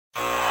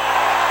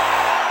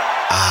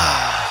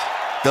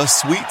The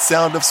sweet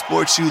sound of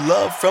sports you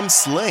love from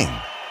Sling.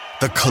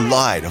 The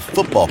collide of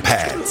football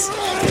pads.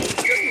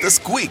 The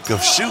squeak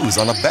of shoes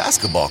on a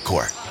basketball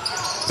court.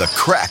 The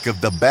crack of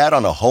the bat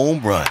on a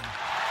home run.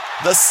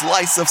 The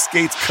slice of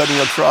skates cutting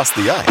across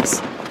the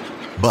ice.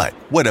 But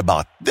what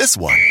about this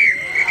one?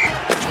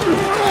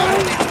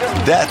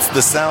 That's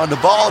the sound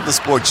of all the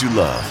sports you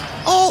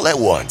love, all at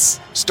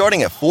once.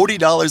 Starting at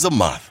 $40 a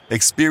month.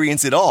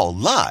 Experience it all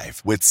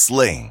live with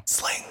Sling.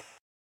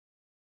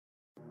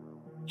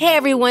 Hey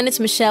everyone,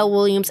 it's Michelle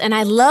Williams, and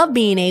I love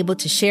being able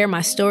to share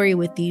my story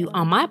with you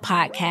on my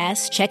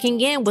podcast, Checking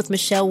In with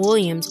Michelle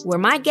Williams, where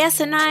my guests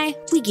and I,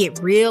 we get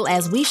real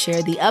as we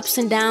share the ups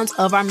and downs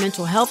of our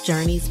mental health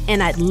journeys,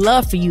 and I'd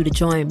love for you to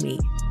join me.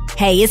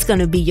 Hey, it's going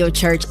to be your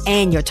church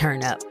and your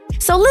turn up.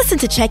 So listen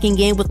to Checking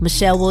In with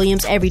Michelle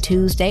Williams every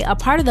Tuesday, a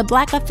part of the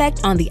Black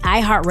Effect on the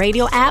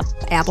iHeartRadio app,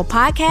 Apple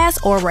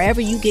Podcasts, or wherever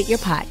you get your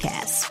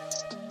podcasts.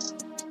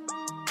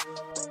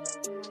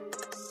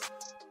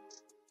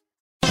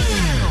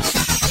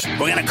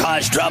 We're going to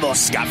cause trouble.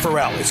 Scott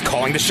Farrell is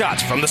calling the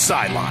shots from the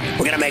sideline. We're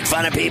going to make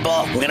fun of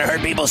people. We're going to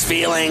hurt people's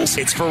feelings.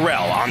 It's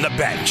Farrell on the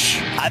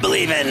bench. I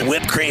believe in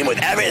whipped cream with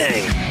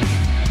everything.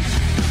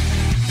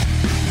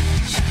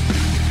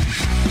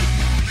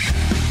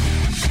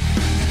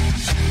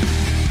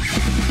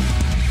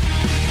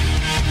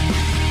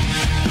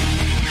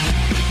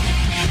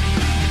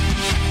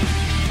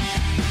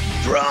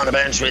 We're on the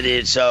bench with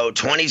you. So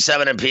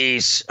 27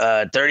 apiece,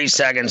 30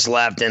 seconds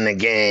left in the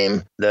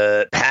game.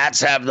 The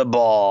Pats have the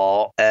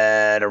ball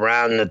at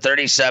around the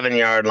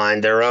 37-yard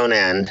line, their own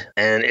end.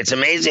 And it's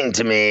amazing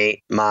to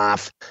me,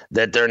 Moff,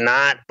 that they're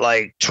not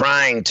like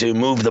trying to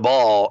move the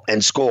ball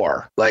and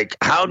score. Like,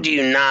 how do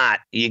you not?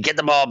 You get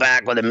the ball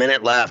back with a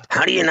minute left.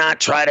 How do you not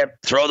try to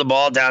throw the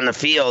ball down the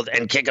field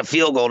and kick a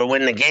field goal to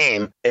win the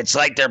game? It's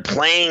like they're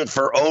playing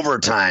for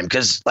overtime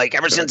because, like,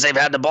 ever since they've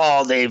had the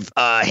ball, they've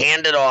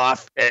handed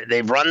off.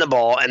 They've run the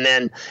ball, and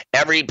then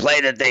every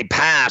play that they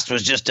passed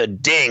was just a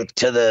dink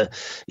to the,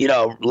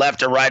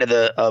 left or right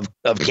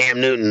of Cam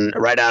Newton,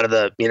 right out of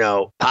the,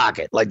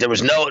 pocket. Like there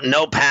was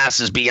no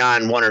passes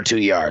beyond 1 or 2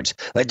 yards.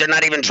 Like they're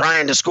not even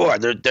trying to score.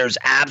 There's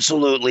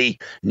absolutely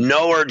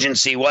no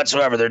urgency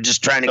whatsoever. They're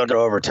just trying to go to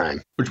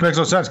overtime. Which makes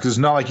no sense because it's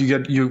not like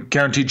you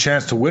guaranteed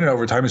chance to win in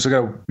overtime. You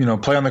still got to,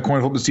 play on the coin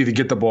flip to see to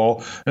get the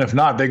ball. And if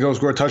not, they go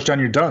score a touchdown,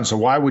 you're done. So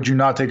why would you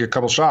not take a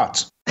couple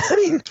shots? I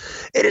mean,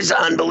 it is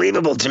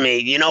unbelievable to me.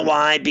 You know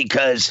why?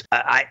 Because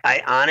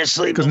I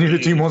honestly because neither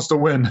team wants to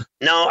win.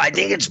 No, I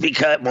think it's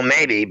because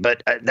maybe,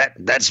 but that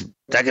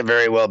could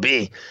very well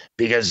be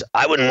because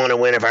I wouldn't want to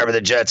win if I were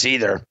the Jets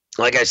either.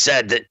 Like I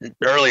said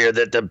earlier,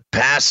 that the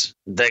pass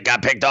that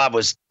got picked off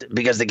was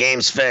because the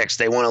game's fixed.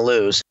 They want to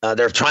lose.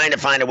 They're trying to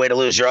find a way to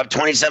lose. You're up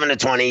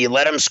 27-20. You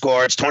let them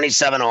score. It's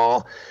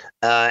 27-all.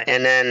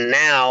 And then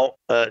now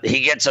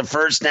he gets a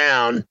first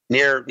down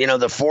near,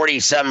 the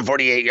 47,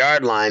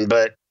 48-yard line.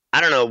 But I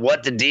don't know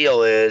what the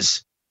deal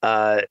is.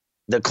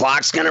 The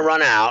clock's going to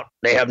run out.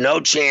 They have no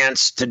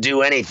chance to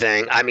do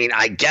anything. I mean,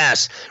 I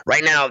guess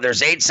right now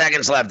there's 8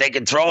 seconds left. They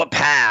could throw a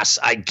pass,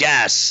 I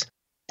guess,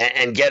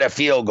 and get a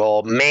field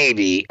goal,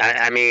 maybe.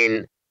 I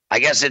mean, I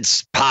guess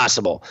it's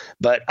possible.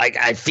 But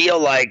I feel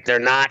like they're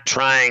not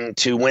trying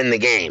to win the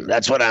game.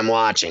 That's what I'm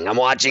watching. I'm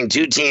watching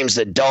two teams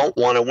that don't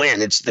want to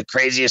win. It's the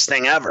craziest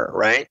thing ever,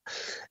 right?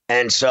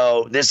 And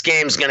so this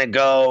game's going to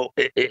go,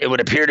 it would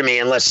appear to me,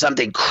 unless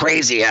something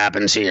crazy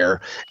happens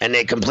here and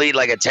they complete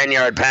like a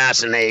 10-yard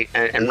pass and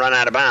run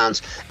out of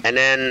bounds, and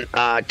then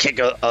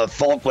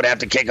Folk would have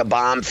to kick a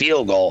bomb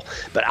field goal.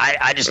 But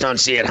I just don't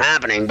see it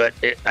happening, but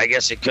I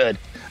guess it could.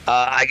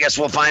 I guess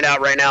we'll find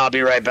out right now. I'll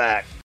be right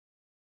back.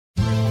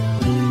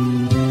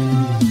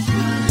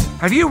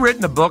 Have you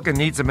written a book and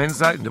need some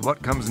insight into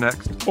what comes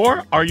next?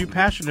 Or are you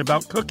passionate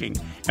about cooking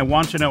and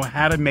want to know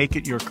how to make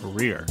it your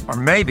career? Or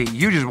maybe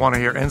you just want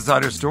to hear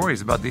insider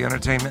stories about the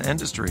entertainment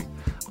industry.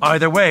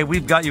 Either way,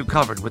 we've got you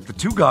covered with the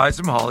Two Guys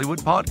from Hollywood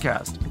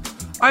podcast.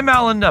 I'm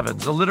Alan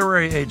Nevins, a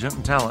literary agent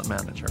and talent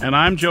manager. And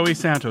I'm Joey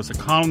Santos, a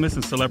columnist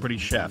and celebrity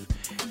chef.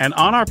 And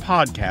on our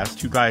podcast,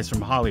 Two Guys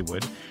from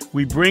Hollywood,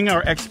 we bring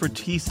our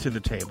expertise to the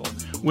table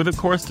with, of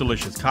course,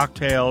 delicious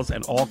cocktails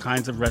and all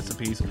kinds of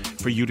recipes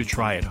for you to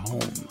try at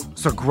home.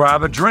 So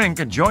grab a drink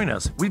and join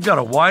us. We've got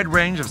a wide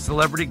range of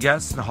celebrity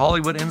guests and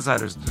Hollywood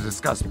insiders to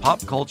discuss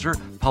pop culture,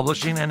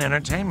 publishing, and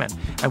entertainment.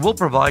 And we'll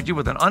provide you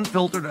with an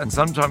unfiltered and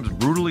sometimes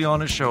brutally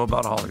honest show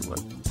about Hollywood.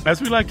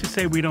 As we like to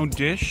say, we don't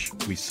dish,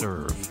 we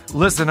serve.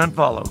 Listen and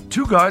follow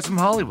Two Guys from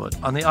Hollywood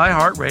on the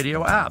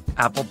iHeartRadio app,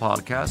 Apple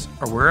Podcasts,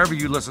 or wherever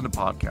you listen to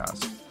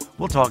podcasts.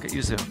 We'll talk at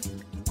you soon.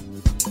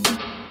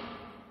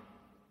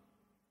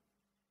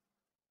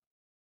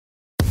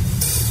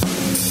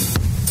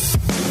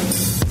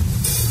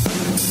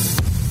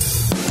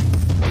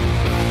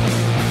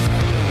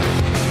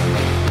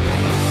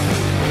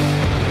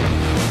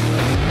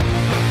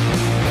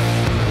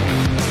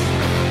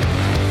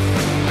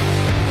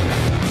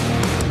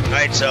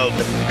 So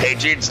the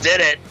Patriots did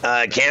it.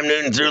 Cam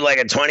Newton threw like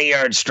a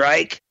 20-yard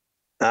strike,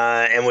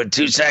 and with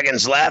 2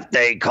 seconds left,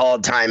 they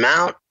called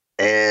timeout,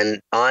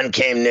 and on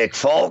came Nick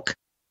Folk,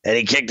 and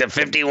he kicked a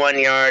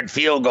 51-yard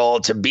field goal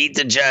to beat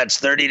the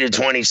Jets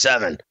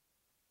 30-27.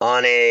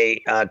 On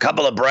a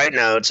couple of bright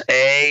notes,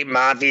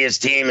 Mafia's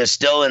team is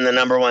still in the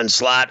number one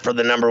slot for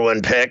the number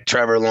one pick,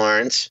 Trevor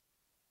Lawrence.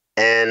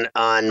 And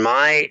on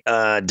my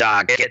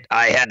docket,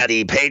 I had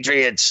the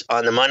Patriots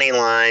on the money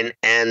line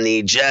and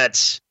the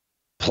Jets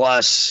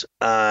plus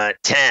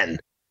 10.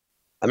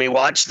 I mean,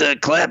 watch the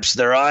clips.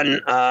 They're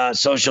on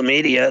social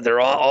media. They're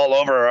all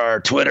over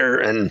our Twitter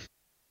and,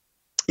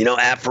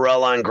 at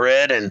Ferrall on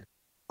Grid and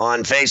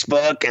on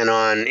Facebook and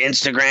on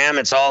Instagram.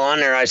 It's all on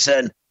there. I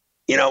said,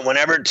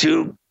 whenever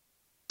two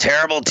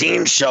terrible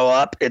teams show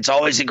up, it's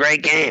always a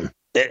great game.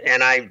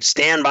 And I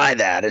stand by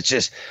that. It's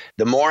just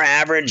the more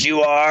average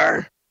you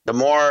are, the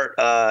more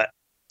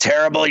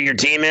terrible your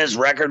team is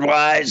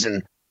record-wise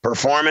and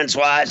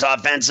performance-wise,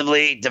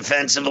 offensively,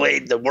 defensively,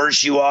 the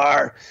worse you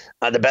are,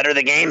 the better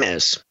the game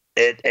is.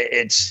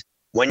 It's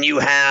when you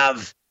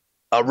have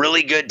a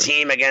really good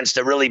team against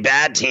a really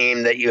bad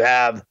team that you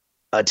have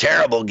a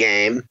terrible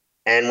game.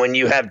 And when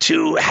you have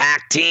two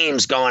hack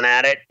teams going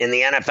at it in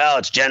the NFL,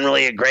 it's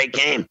generally a great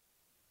game.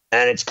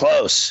 And it's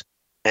close.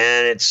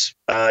 And it's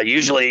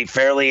usually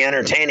fairly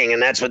entertaining.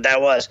 And that's what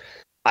that was.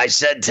 I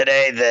said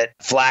today that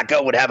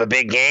Flacco would have a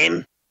big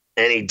game,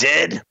 and he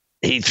did.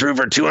 He threw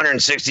for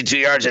 262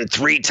 yards and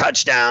 3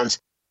 touchdowns.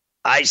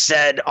 I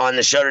said on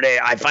the show today,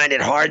 I find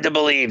it hard to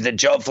believe that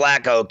Joe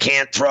Flacco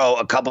can't throw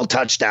a couple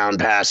touchdown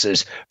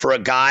passes for a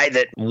guy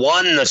that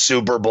won the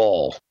Super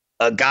Bowl,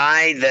 a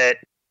guy that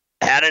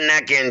had a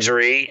neck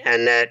injury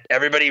and that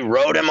everybody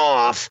wrote him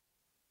off.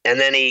 And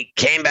then he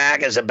came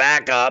back as a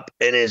backup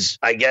in his,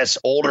 I guess,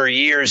 older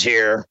years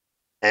here,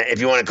 if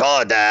you want to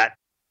call it that.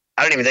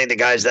 I don't even think the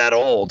guy's that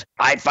old.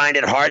 I find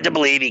it hard to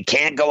believe he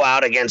can't go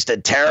out against a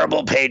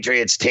terrible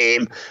Patriots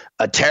team,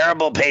 a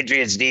terrible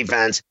Patriots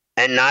defense,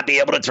 and not be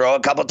able to throw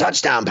a couple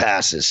touchdown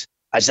passes.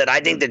 I said,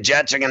 I think the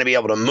Jets are going to be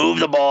able to move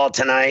the ball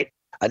tonight.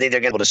 I think they're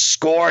going to be able to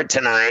score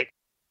tonight.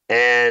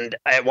 And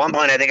at one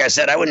point, I think I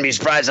said I wouldn't be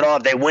surprised at all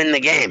if they win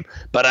the game.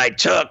 But I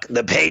took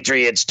the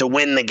Patriots to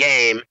win the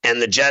game and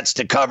the Jets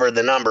to cover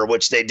the number,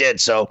 which they did.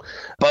 So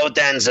both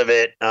ends of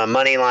it,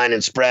 money line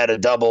and spread, a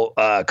double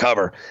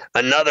cover.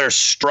 Another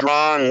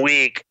strong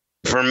week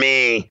for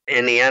me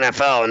in the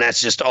NFL, and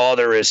that's just all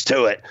there is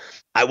to it.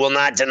 I will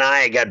not deny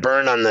I got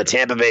burned on the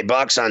Tampa Bay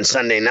Bucks on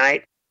Sunday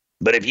night.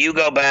 But if you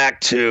go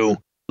back to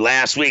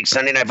last week,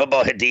 Sunday Night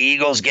Football hit the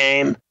Eagles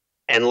game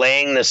and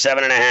laying the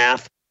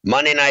 7.5.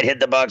 Monday night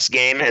hit the Bucks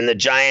game and the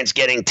Giants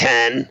getting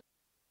 10.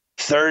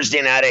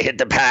 Thursday night I hit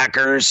the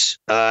Packers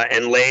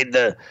and laid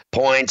the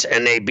points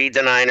and they beat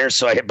the Niners,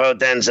 so I hit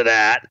both ends of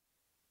that.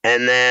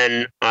 And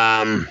then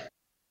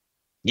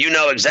you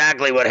know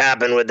exactly what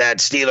happened with that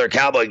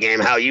Steeler-Cowboy game,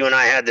 how you and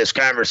I had this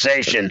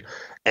conversation.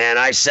 And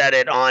I said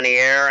it on the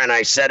air and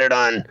I said it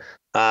on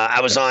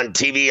I was on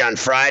TV on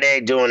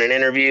Friday doing an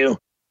interview.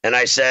 And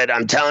I said,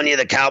 I'm telling you,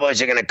 the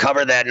Cowboys are going to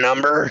cover that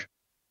number.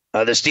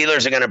 The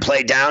Steelers are going to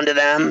play down to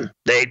them.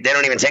 They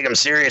don't even take them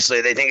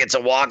seriously. They think it's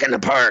a walk in the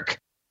park.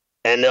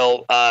 And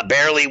they'll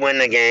barely win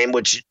the game,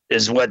 which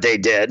is what they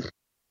did.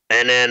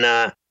 And then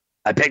I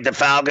picked the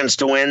Falcons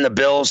to win, the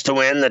Bills to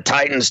win, the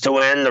Titans to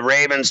win, the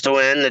Ravens to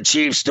win, the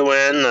Chiefs to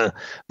win, the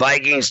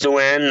Vikings to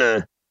win,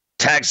 the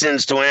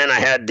Texans to win. I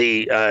had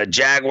the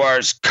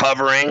Jaguars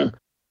covering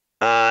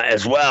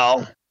as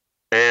well.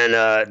 And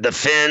the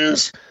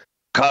Finns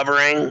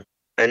covering.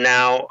 And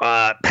now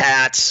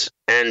Pats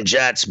and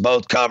Jets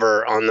both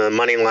cover on the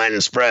money line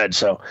and spread.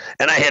 So,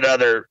 and I hit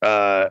other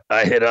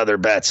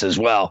bets as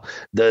well.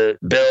 The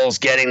Bills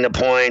getting the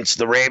points,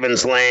 the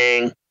Ravens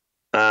laying.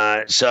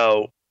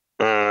 Another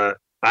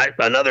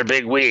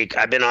big week.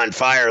 I've been on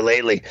fire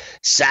lately.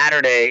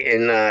 Saturday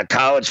in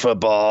college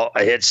football,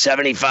 I hit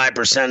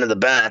 75% of the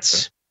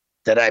bets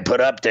that I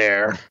put up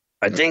there.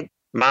 I think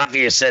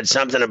Mafia said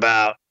something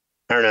about,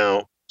 I don't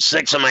know,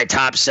 6 of my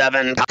top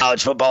 7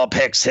 college football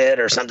picks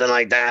hit or something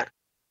like that.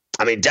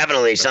 I mean,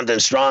 definitely something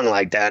strong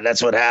like that.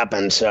 That's what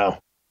happened. So,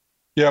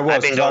 yeah, well,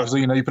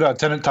 obviously, you put out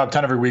top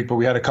 10 every week, but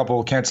we had a couple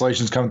of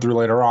cancellations coming through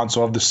later on.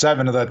 So, of the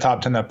 7 of that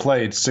top 10 that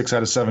played, 6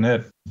 out of 7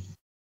 hit.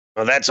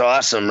 Well, that's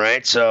awesome,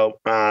 right? So,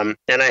 and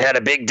I had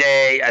a big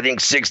day. I think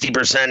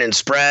 60% in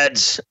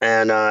spreads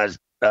and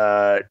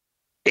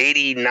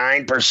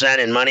 89%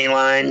 in money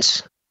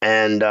lines,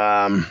 and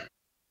a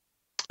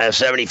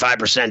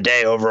 75%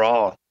 day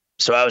overall.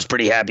 So I was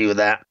pretty happy with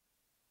that.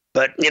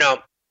 But,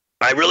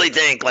 I really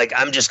think,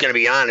 I'm just going to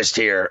be honest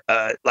here.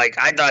 I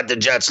thought the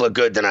Jets looked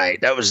good tonight.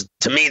 That was,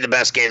 to me, the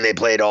best game they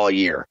played all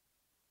year.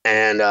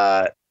 And,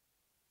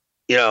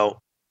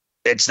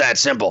 it's that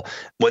simple.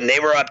 When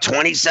they were up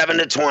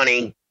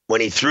 27-20,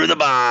 when he threw the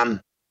bomb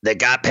that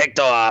got picked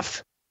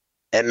off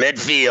at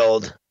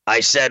midfield, I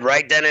said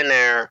right then and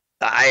there,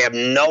 I have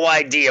no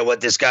idea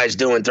what this guy's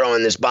doing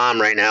throwing this bomb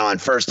right now on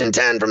 1st and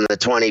 10 from the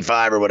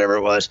 25 or whatever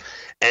it was.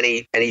 And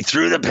he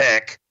threw the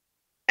pick.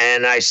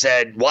 And I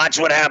said, watch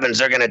what happens.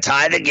 They're going to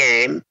tie the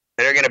game and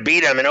they're going to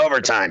beat him in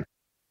overtime.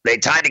 They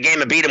tied the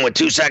game and beat him with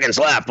 2 seconds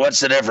left. What's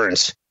the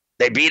difference?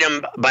 They beat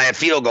them by a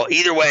field goal.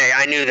 Either way,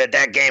 I knew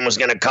that game was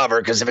going to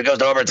cover, because if it goes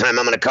to overtime,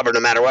 I'm going to cover no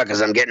matter what,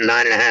 because I'm getting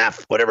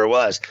 9.5, whatever it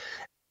was.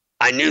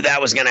 I knew that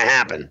was going to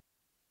happen.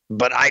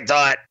 But I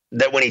thought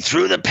that when he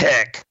threw the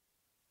pick,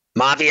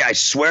 Mavi, I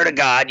swear to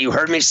God, you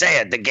heard me say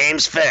it, the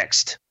game's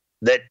fixed.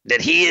 That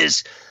he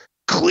is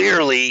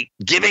clearly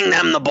giving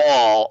them the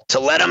ball to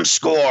let them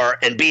score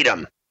and beat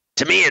them.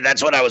 To me,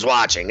 that's what I was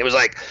watching. It was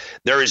like,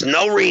 there is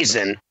no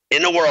reason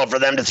in the world for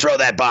them to throw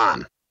that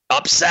bomb.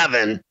 Up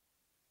 7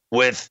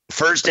 with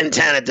 1st and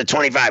 10 at the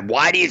 25.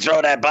 Why do you throw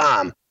that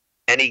bomb?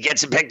 And he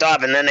gets it picked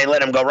off, and then they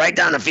let him go right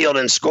down the field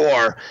and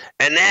score.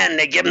 And then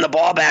they give him the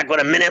ball back with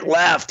a minute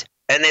left,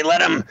 and they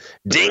let him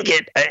dink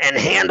it and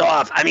hand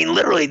off. I mean,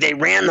 literally, they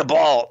ran the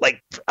ball,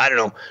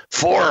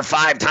 4 or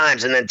 5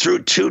 times, and then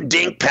threw 2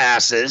 dink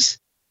passes.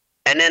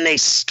 And then they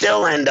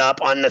still end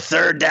up on the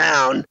 3rd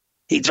down.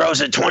 He throws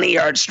a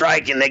 20-yard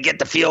strike, and they get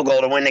the field goal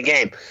to win the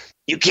game.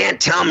 You can't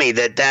tell me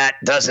that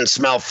doesn't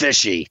smell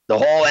fishy, the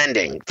whole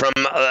ending, from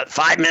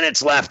 5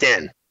 minutes left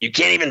in. You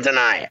can't even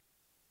deny it.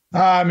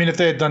 I mean, if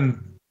they had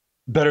done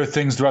better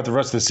things throughout the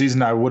rest of the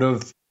season, I would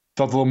have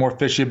felt a little more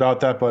fishy about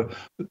that. But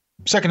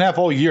second half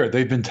all year,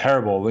 they've been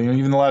terrible.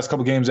 Even the last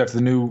couple of games after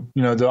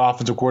the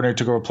offensive coordinator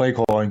took over play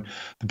calling,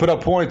 they put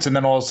up points, and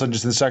then all of a sudden,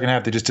 just in the second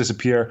half, they just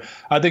disappear.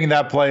 I think in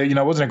that play,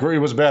 it wasn't it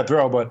was a bad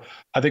throw, but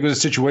I think it was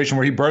a situation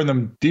where he burned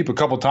them deep a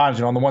couple of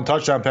times. On the one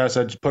touchdown pass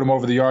that just put him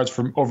over the yards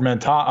over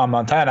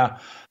Montana,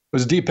 it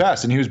was a deep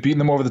pass, and he was beating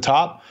them over the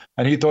top,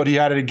 and he thought he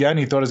had it again.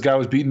 He thought his guy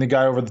was beating the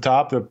guy over the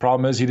top. The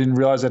problem is he didn't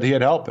realize that he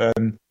had help,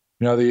 and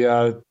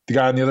the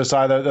guy on the other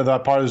side of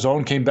that part of the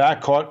zone came back,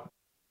 caught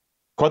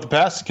the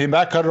pass, came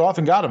back, cut it off,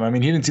 and got him. I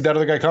mean, he didn't see that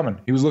other guy coming.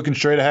 He was looking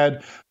straight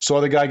ahead,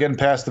 saw the guy getting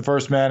past the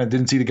first man, and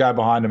didn't see the guy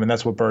behind him, and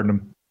that's what burned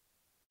him.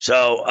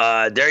 So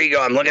there you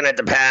go. I'm looking at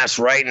the pass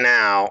right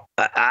now.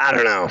 I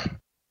don't know.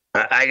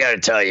 I got to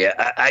tell you,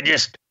 I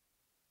just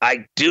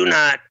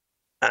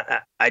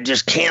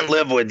can't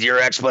live with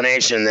your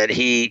explanation that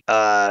he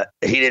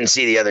didn't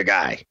see the other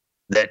guy.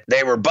 That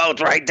they were both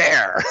right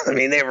there. I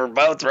mean, they were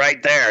both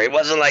right there. It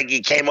wasn't like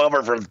he came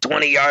over from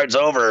 20 yards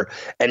over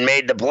and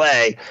made the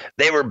play.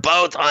 They were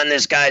both on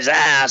this guy's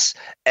ass,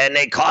 and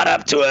they caught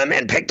up to him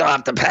and picked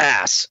off the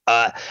pass.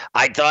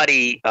 I thought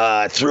he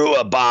threw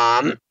a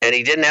bomb, and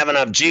he didn't have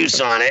enough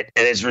juice on it,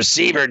 and his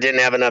receiver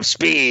didn't have enough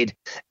speed,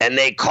 and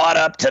they caught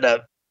up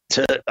to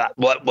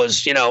what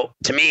was,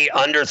 to me,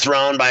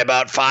 underthrown by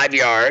about 5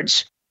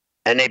 yards,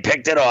 and they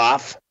picked it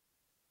off,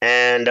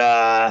 and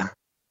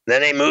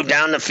then they moved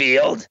down the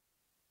field,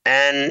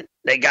 and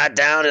they got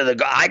down to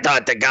I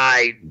thought the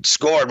guy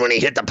scored when he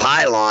hit the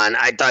pylon.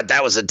 I thought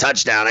that was a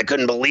touchdown. I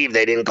couldn't believe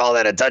they didn't call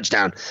that a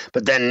touchdown.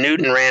 But then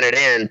Newton ran it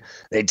in.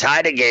 They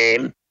tied a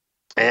game,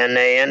 and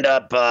they end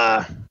up,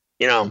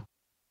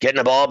 getting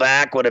the ball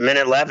back with a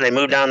minute left. They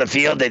move down the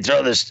field. They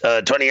throw this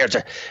 20 yards.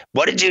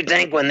 What did you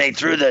think when they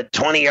threw the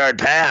 20-yard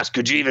pass?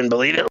 Could you even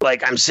believe it?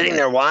 I'm sitting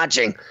there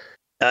watching.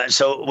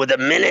 So with a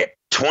minute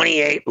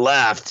 28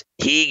 left,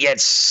 he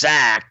gets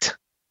sacked.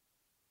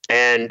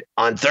 And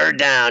on 3rd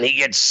down, he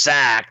gets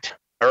sacked.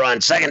 Or on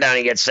 2nd down,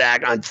 he gets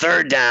sacked. On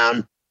 3rd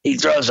down, he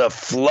throws a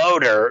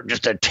floater,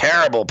 just a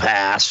terrible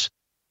pass.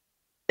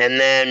 And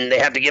then they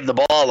have to give the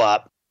ball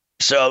up.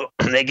 So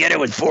they get it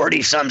with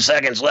 40-some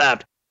seconds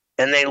left.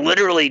 And they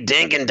literally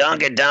dink and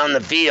dunk it down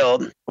the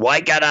field.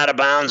 White got out of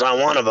bounds on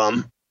one of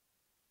them.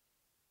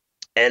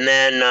 And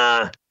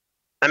then,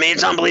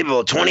 it's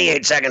unbelievable.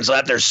 28 seconds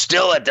left. They're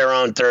still at their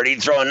own 30.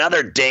 Throw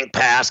another dink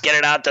pass. Get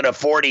it out to the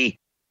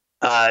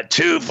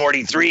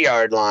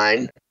 43-yard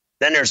line.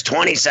 Then there's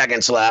 20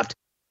 seconds left.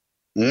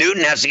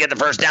 Newton has to get the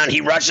first down.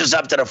 He rushes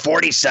up to the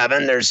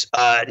 47. There's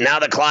now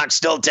the clock's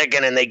still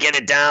ticking, and they get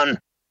it down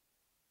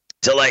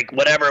to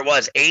whatever it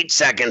was, 8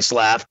 seconds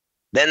left.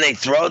 Then they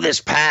throw this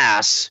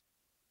pass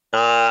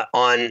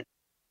on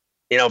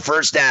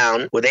 1st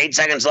down with 8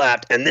 seconds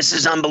left, and this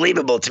is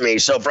unbelievable to me.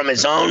 So from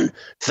his own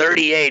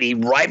 38, he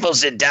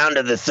rifles it down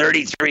to the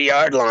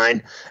 33-yard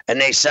line,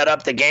 and they set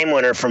up the game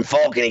winner from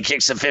Folk, and he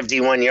kicks a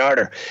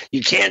 51-yarder.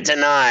 You can't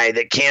deny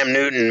that Cam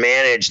Newton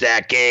managed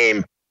that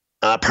game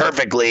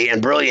perfectly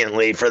and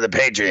brilliantly for the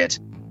Patriots.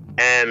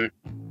 And,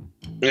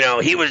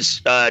 he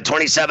was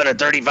 27 of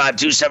 35,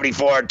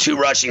 274, 2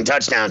 rushing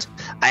touchdowns.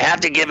 I have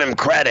to give him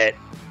credit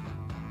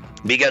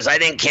because I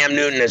think Cam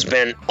Newton has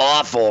been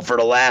awful for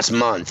the last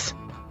month.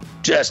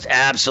 Just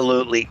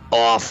absolutely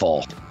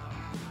awful.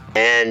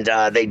 And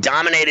they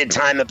dominated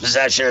time of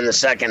possession in the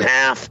second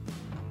half,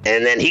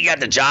 and then he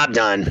got the job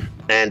done,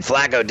 and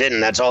Flacco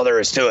didn't. That's all there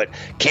is to it.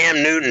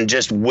 Cam Newton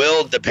just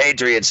willed the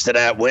Patriots to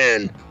that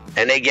win,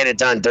 and they get it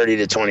done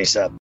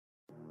 30-27.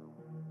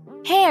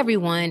 Hey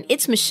everyone,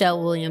 it's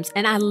Michelle Williams,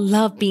 and I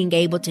love being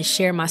able to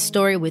share my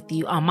story with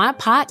you on my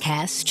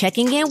podcast,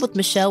 Checking In with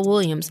Michelle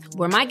Williams,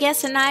 where my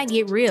guests and I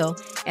get real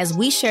as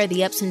we share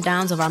the ups and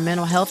downs of our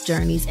mental health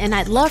journeys, and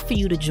I'd love for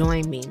you to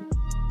join me.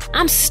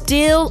 I'm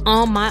still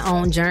on my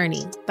own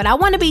journey, but I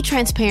want to be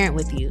transparent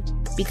with you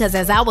because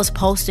as I was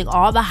posting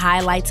all the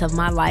highlights of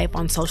my life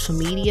on social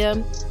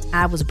media,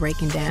 I was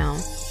breaking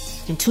down.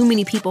 and too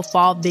many people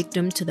fall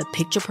victim to the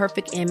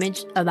picture-perfect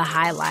image of the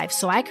high life.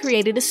 So I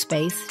created a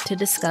space to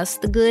discuss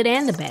the good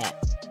and the bad.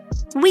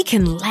 We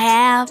can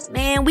laugh,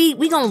 man.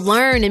 We gonna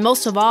learn, and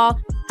most of all,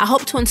 I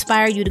hope to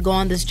inspire you to go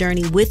on this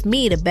journey with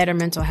me to better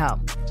mental health.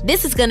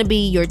 This is gonna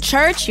be your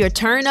church, your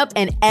turn up,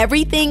 and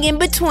everything in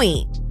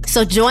between.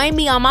 So join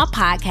me on my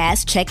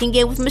podcast, Checking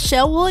In with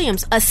Michelle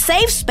Williams, a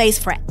safe space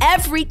for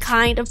every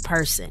kind of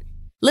person.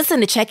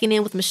 Listen to Checking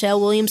In with Michelle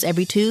Williams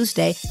every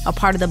Tuesday, a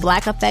part of the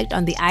Black Effect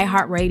on the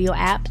iHeartRadio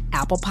app,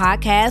 Apple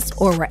Podcasts,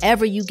 or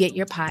wherever you get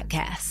your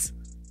podcasts.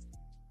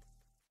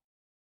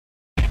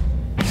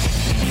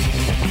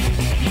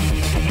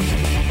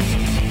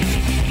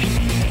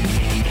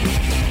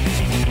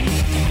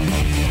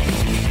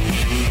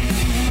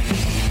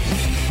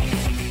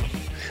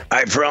 All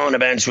right, for on the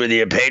bench with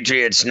you.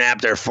 Patriots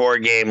snapped their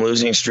 4-game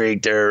losing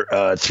streak. They're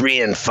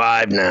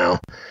 3-5 now.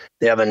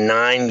 They have a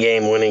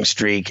 9-game winning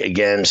streak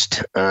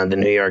against the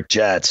New York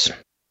Jets,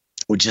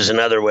 which is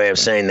another way of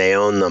saying they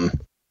own them.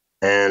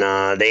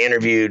 And they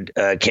interviewed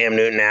Cam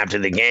Newton after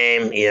the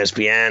game,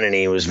 ESPN, and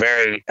he was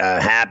very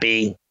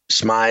happy,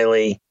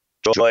 smiley,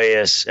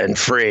 joyous, and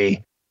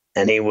free.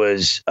 And he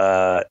was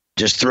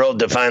just thrilled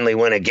to finally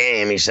win a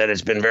game. He said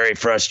it's been very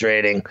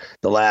frustrating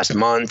the last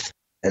month.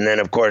 And then,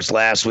 of course,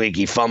 last week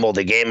he fumbled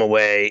the game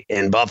away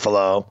in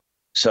Buffalo.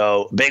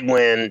 So big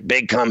win,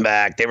 big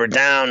comeback. They were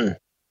down,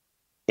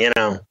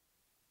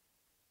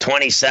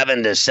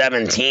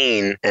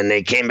 27-17, and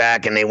they came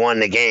back and they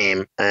won the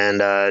game. And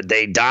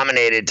they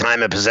dominated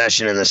time of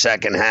possession in the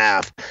second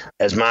half.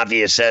 As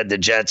Mafia said, the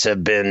Jets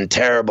have been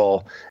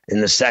terrible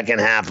in the second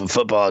half of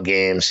football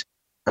games.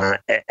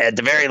 At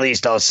the very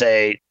least, I'll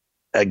say,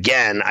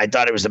 again, I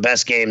thought it was the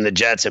best game the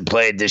Jets have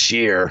played this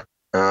year.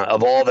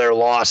 Of all their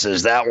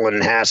losses, that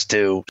one has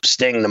to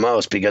sting the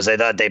most because I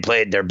thought they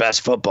played their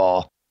best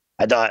football.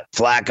 I thought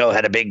Flacco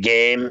had a big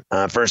game.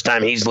 First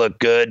time he's looked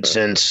good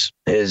since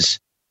his,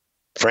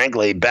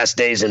 frankly, best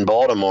days in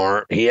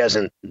Baltimore. He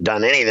hasn't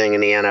done anything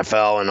in the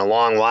NFL in a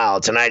long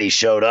while. Tonight he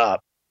showed up.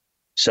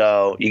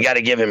 So you got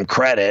to give him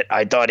credit.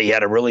 I thought he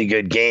had a really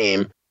good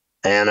game,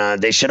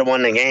 and they should have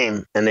won the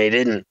game, and they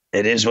didn't.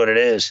 It is what it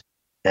is.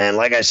 And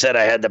like I said,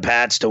 I had the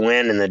Pats to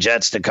win and the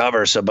Jets to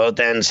cover, so both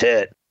ends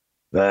hit.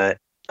 But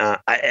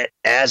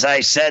as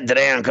I said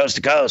today on Coast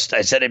to Coast,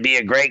 I said it'd be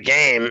a great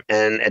game.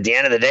 And at the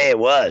end of the day, it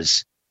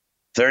was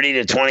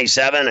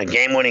 30-27, a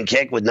game-winning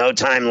kick with no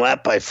time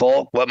left by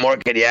Folk. What more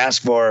could you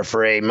ask for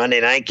a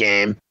Monday night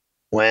game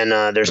when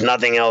there's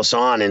nothing else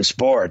on in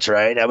sports,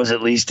 right? That was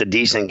at least a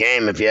decent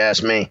game, if you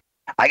ask me.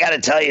 I got to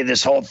tell you,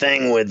 this whole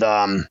thing with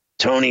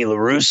Tony La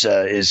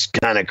Russa is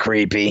kind of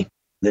creepy.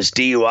 This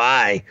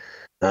DUI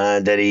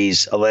that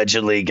he's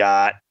allegedly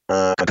got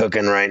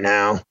cooking right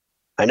now.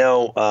 I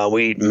know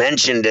we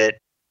mentioned it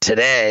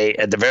today,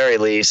 at the very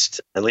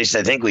least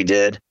I think we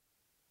did,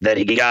 that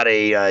he got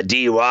a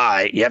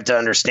DUI. You have to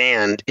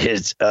understand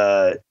his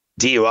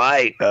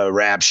DUI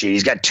rap sheet.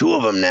 He's got 2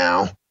 of them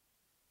now.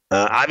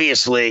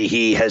 Obviously,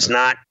 he has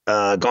not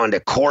gone to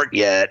court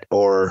yet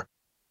or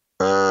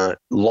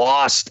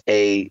lost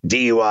a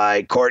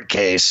DUI court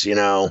case.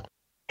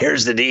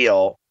 Here's the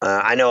deal.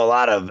 I know a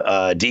lot of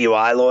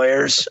DUI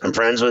lawyers. I'm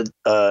friends with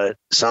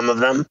some of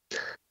them.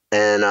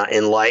 And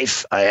in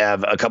life, I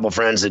have a couple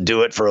friends that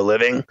do it for a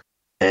living,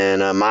 and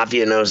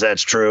Mafia knows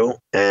that's true.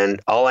 And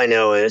all I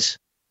know is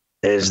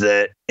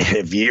that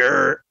if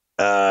you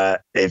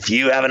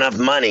have enough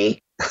money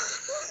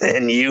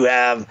and you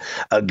have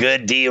a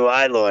good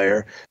DUI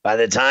lawyer, by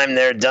the time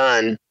they're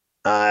done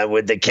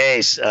with the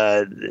case,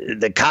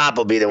 the cop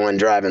will be the one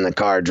driving the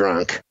car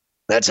drunk.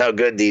 That's how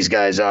good these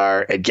guys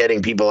are at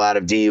getting people out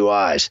of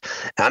DUIs.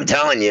 I'm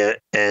telling you,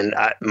 and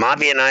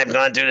Mafia and I have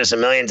gone through this a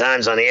million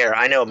times on the air.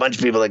 I know a bunch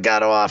of people that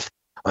got off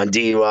on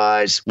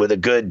DUIs with a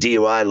good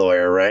DUI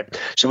lawyer, right?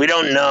 So we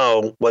don't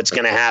know what's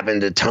going to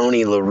happen to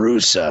Tony La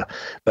Russa,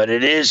 but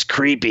it is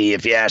creepy,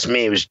 if you ask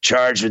me. He was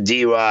charged with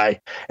DUI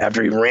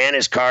after he ran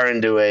his car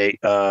into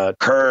a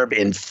curb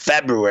in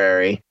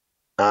February,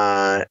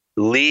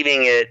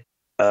 leaving it,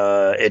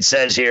 it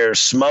says here,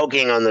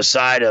 smoking on the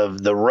side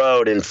of the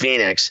road in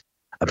Phoenix.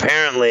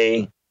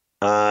 Apparently,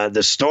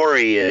 the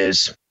story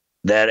is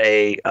that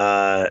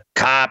a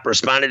cop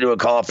responded to a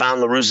call,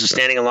 found La Russa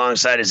standing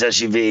alongside his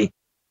SUV.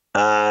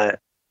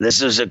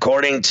 This is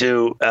according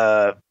to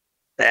an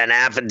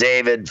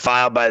affidavit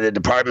filed by the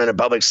Department of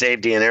Public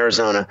Safety in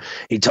Arizona.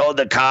 He told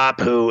the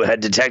cop, who had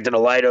detected a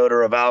light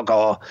odor of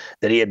alcohol,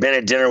 that he had been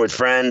at dinner with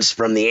friends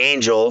from the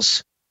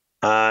Angels.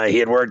 He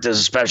had worked as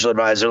a special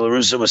advisor. La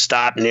Russa was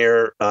stopped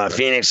near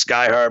Phoenix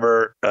Sky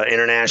Harbor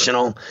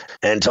International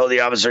and told the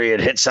officer he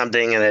had hit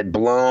something and had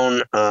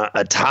blown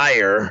a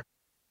tire.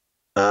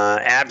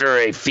 After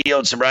a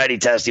field sobriety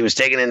test, he was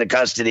taken into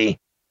custody.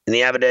 In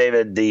the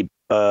affidavit, the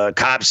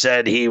cop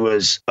said he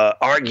was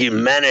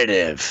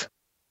argumentative.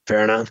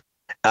 Fair enough.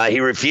 He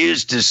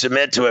refused to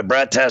submit to a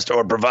breath test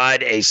or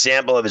provide a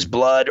sample of his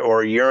blood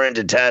or urine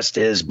to test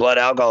his blood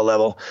alcohol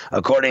level,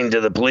 according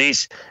to the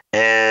police.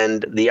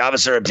 And the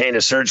officer obtained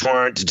a search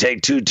warrant to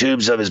take 2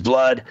 tubes of his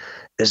blood.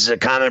 This is a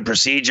common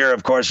procedure,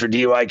 of course, for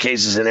DUI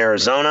cases in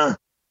Arizona.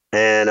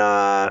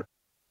 and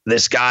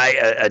this guy,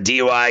 a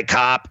DUI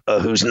cop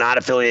who's not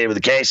affiliated with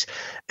the case,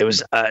 it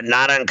was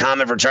not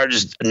uncommon for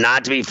charges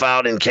not to be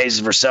filed in cases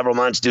for several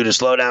months due to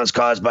slowdowns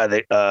caused by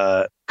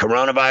the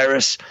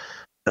coronavirus.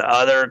 The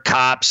other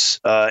cops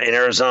in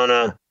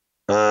Arizona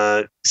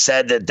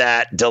said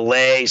that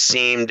delay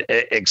seemed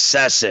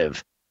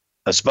excessive.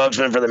 A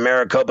spokesman for the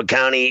Maricopa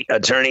County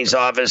Attorney's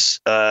Office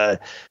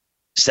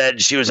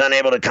said she was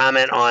unable to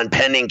comment on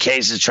pending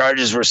cases.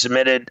 Charges were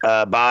submitted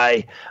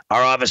by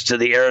our office to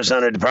the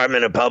Arizona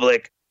Department of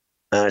Public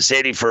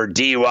Safety for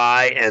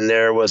DUI, and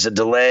there was a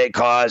delay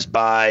caused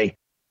by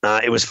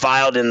it was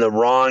filed in the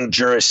wrong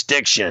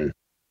jurisdiction.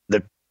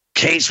 The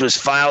case was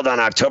filed on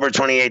October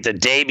 28th, the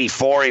day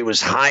before he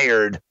was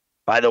hired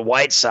by the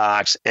White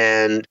Sox,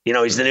 and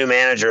he's the new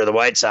manager of the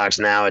White Sox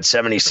now at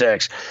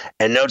 76,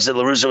 and notes that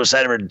La Russa was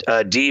cited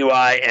for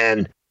DUI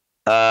and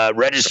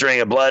registering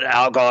a blood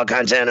alcohol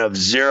content of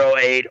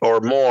 0.8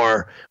 or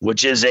more,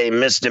 which is a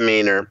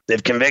misdemeanor.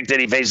 If convicted,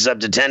 he faces up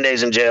to 10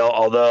 days in jail,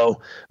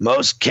 although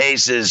most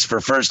cases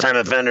for first-time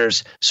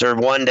offenders serve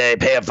 1 day,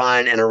 pay a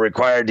fine, and are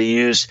required to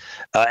use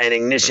an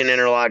ignition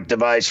interlock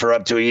device for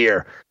up to a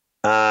year.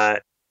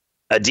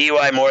 A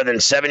DUI more than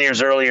 7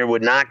 years earlier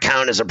would not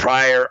count as a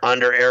prior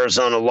under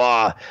Arizona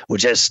law,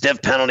 which has stiff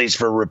penalties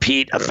for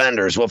repeat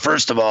offenders. Well,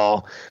 first of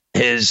all,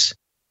 his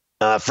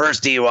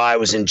first DUI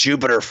was in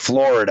Jupiter,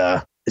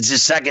 Florida. It's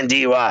his second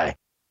DUI.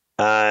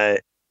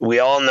 We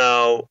all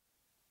know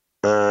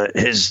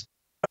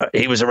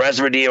he was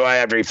arrested for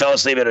DUI after he fell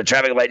asleep at a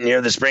traffic light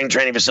near the spring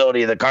training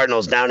facility of the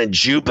Cardinals down in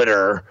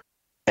Jupiter,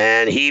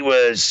 and he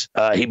blew a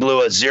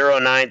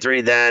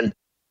 0.93 then.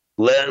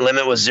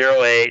 Limit was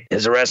 0.8.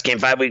 His arrest came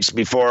 5 weeks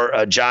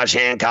before Josh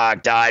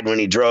Hancock died when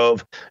he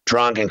drove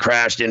drunk and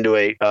crashed into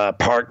a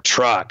parked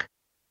truck.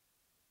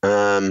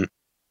 Frankly,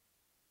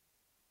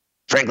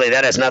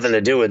 that has nothing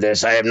to do with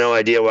this. I have no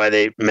idea why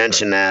they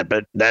mention that,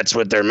 but that's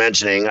what they're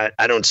mentioning.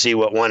 I don't see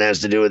what one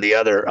has to do with the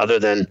other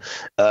than,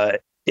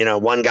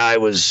 one guy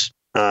was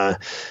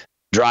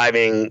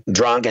driving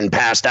drunk and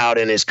passed out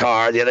in his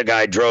car. The other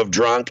guy drove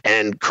drunk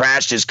and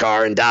crashed his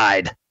car and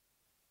died.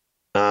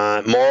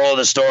 Moral of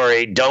the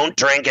story, don't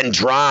drink and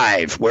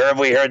drive. Where have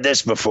we heard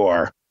this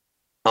before?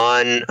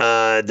 On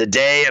the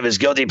day of his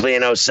guilty plea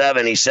in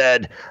 2007, he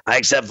said, I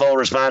accept full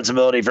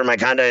responsibility for my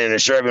conduct and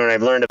assure everyone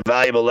I've learned a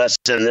valuable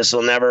lesson. This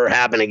will never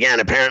happen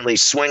again. Apparently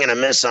swing and a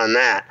miss on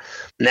that.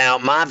 Now,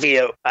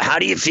 Mafia, how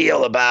do you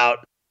feel about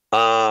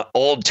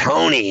old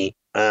Tony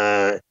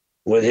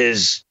with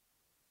his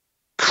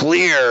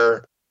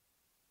clear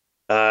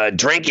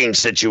drinking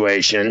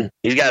situation?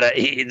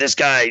 This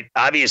guy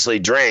obviously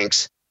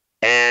drinks.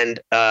 And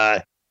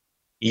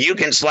you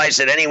can slice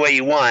it any way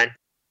you want.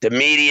 The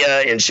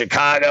media in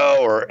Chicago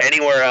or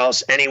anywhere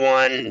else,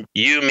 anyone,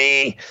 you,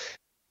 me.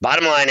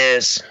 Bottom line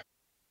is,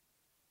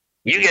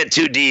 you get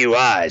 2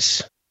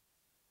 DUIs,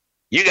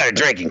 you got a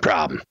drinking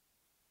problem.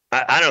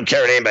 I don't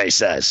care what anybody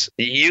says.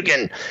 You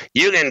can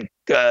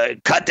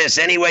cut this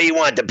any way you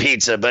want, the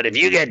pizza. But if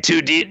you get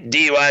 2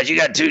 DUIs, you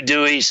got 2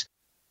 Deweys,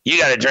 you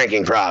got a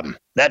drinking problem.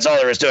 That's all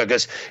there is to it.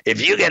 Because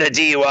if you get a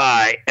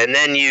DUI and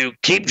then you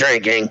keep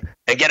drinking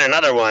and get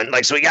another one,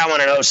 so we got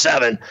one in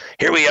 2007.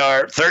 Here we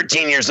are,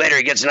 13 years later,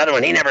 he gets another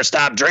one. He never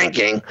stopped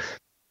drinking.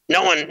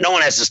 No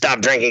one has to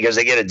stop drinking because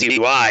they get a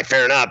DUI.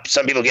 Fair enough.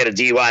 Some people get a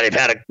DUI. They've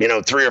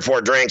had 3 or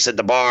 4 drinks at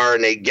the bar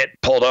and they get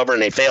pulled over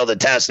and they fail the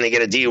test and they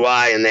get a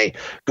DUI and they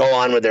go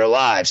on with their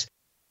lives.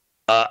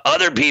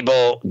 Other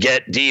people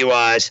get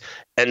DUIs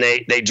and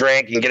they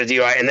drink and get a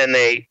DUI, and then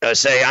they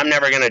say, I'm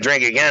never going to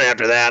drink again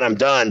after that. I'm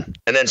done.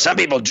 And then some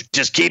people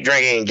just keep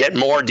drinking and get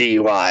more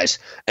DUIs.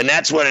 And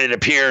that's what it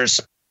appears,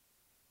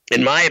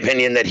 in my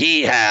opinion, that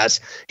he has.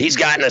 He's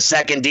gotten a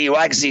second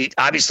DUI because he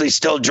obviously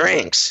still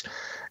drinks.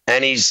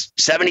 And he's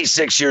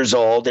 76 years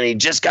old, and he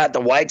just got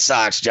the White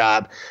Sox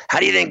job. How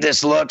do you think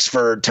this looks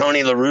for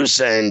Tony La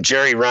Russa and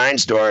Jerry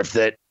Reinsdorf,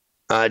 that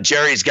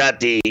Jerry's got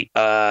the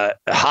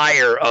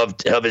hire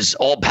of his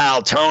old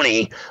pal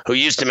Tony, who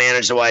used to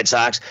manage the White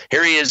Sox.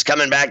 Here he is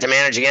coming back to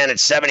manage again at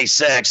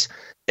 76,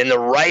 in the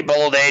ripe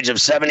old age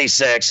of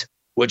 76,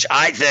 which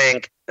I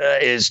think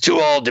is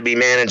too old to be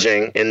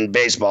managing in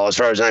baseball, as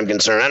far as I'm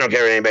concerned. I don't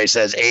care what anybody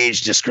says.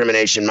 Age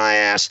discrimination, my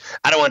ass.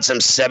 I don't want some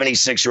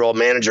 76-year-old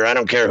manager. I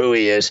don't care who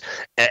he is.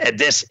 In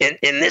this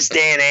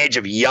day and age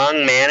of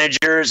young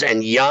managers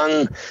and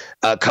young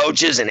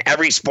coaches in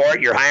every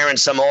sport, you're hiring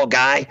some old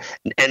guy,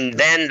 and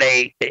then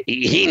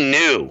he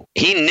knew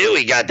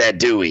he got that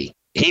Dewey.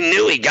 He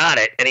knew he got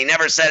it, and he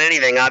never said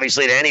anything,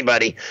 obviously, to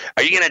anybody.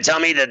 Are you going to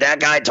tell me that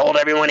guy told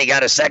everyone he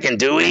got a second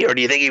Dewey, or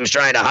do you think he was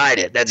trying to hide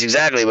it? That's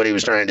exactly what he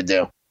was trying to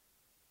do.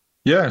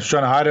 Yeah, he's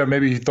trying to hide it.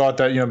 Maybe he thought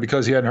that,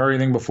 because he hadn't heard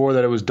anything before,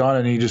 that it was done,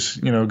 and he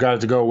just, got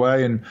it to go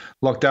away and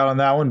lucked out on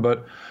that one.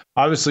 But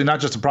obviously not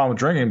just a problem with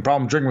drinking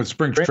with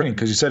spring training,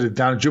 because you said it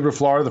down in Jupiter,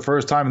 Florida the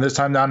first time, and this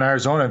time down in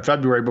Arizona in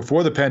February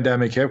before the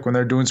pandemic hit, when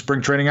they're doing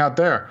spring training out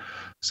there.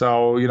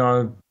 So,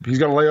 he's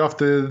got to lay off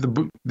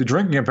the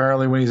drinking,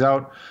 apparently, when he's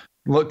out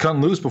cutting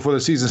loose before the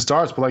season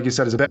starts. But like you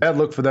said, it's a bad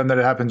look for them that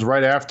it happens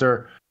right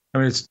after. I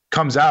mean, it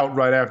comes out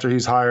right after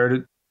he's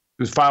hired.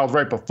 was filed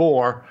right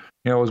before.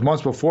 It was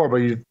months before,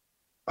 but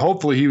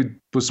hopefully he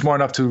was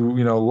smart enough to,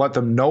 let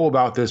them know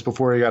about this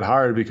before he got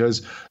hired,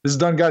 because this has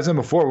done guys in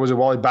before. Was it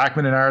Wally Backman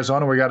in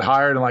Arizona where he got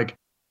hired and like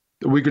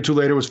a week or two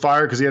later was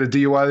fired because he had a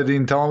DUI that he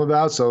didn't tell him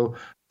about? So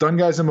done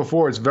guys in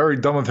before. It's very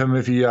dumb of him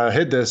if he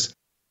hid this,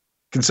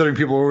 considering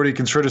people already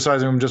can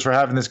criticize him just for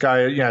having this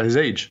guy at his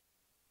age.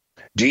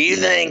 Do you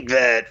think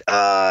that,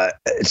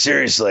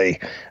 seriously,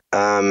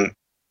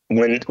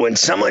 when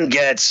someone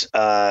gets,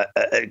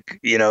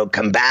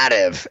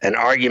 combative and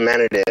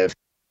argumentative,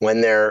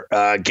 when they're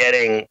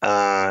getting,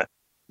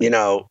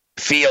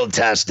 field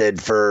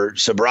tested for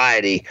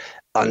sobriety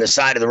on the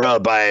side of the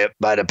road by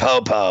the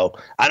popo,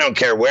 I don't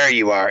care where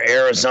you are,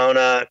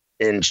 Arizona,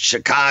 in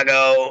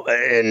Chicago,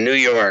 in New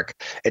York,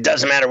 it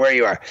doesn't matter where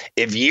you are.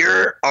 If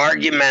you're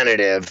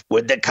argumentative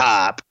with the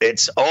cop,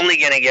 it's only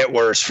going to get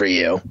worse for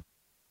you.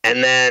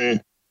 And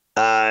then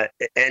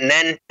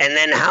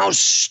how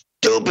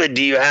stupid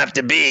do you have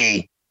to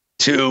be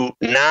to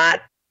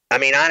not? I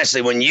mean,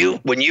 honestly, when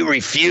you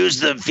refuse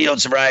the field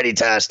sobriety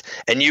test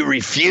and you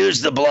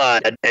refuse the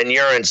blood and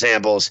urine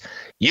samples,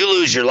 you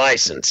lose your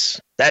license.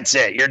 That's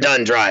it. You're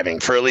done driving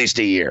for at least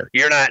a year.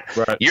 You're not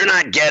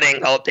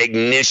getting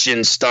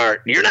ignition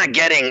start. You're not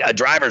getting a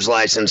driver's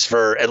license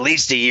for at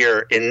least a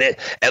year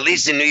at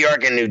least in New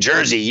York and New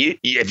Jersey.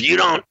 If you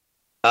don't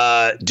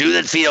do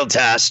the field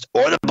test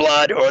or the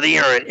blood or the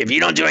urine, if you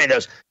don't do any of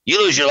those, you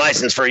lose your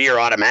license for a year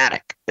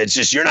automatic. It's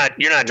just you're not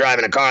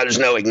driving a car. There's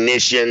no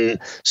ignition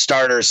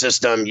starter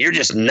system. You're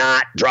just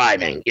not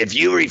driving. If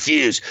you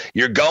refuse,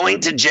 you're going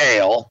to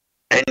jail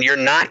and you're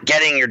not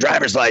getting your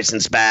driver's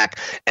license back.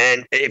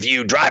 And if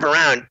you drive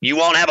around, you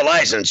won't have a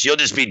license. You'll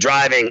just be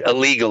driving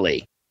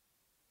illegally.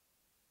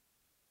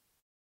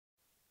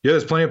 Yeah,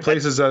 there's plenty of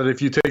places that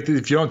if you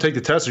don't take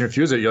the test and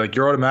refuse it,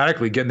 you're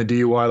automatically getting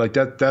the DUI. Like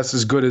that's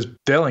as good as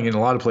failing in a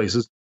lot of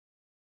places.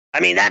 I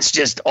mean, that's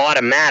just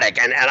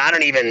automatic, and I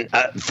don't even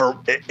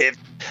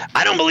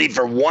I don't believe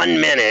for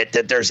 1 minute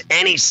that there's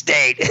any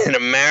state in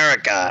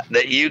America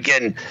that you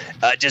can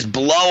just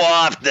blow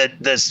off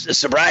the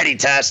sobriety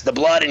test, the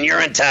blood and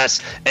urine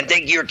test, and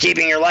think you're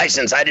keeping your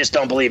license. I just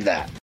don't believe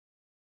that.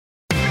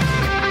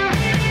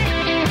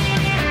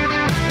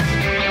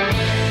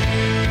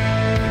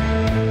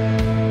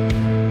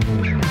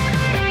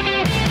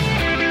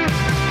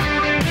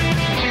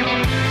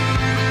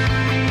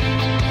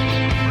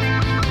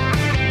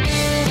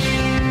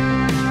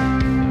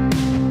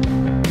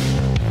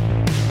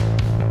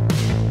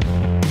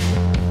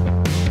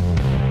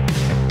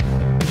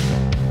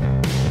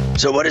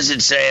 So what does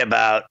it say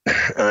about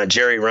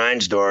Jerry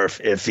Reinsdorf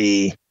if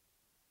he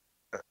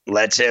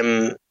lets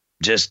him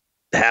just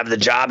have the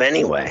job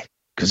anyway?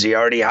 Because he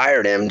already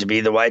hired him to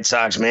be the White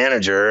Sox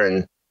manager,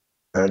 and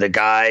the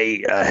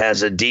guy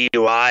has a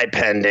DUI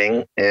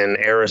pending in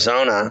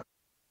Arizona,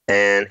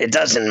 and it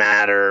doesn't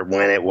matter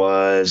when it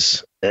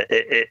was.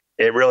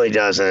 It really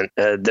doesn't.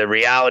 The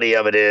reality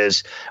of it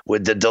is,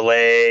 with the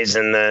delays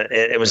and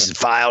it was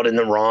filed in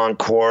the wrong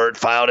court,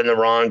 filed in the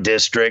wrong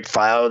district,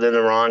 filed in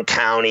the wrong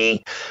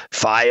county,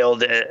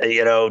 filed,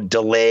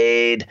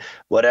 delayed,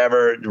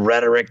 whatever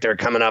rhetoric they're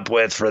coming up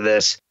with for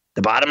this.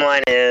 The bottom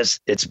line is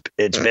it's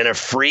been a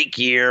freak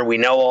year. We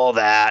know all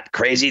that.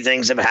 Crazy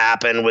things have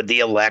happened with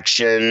the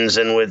elections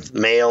and with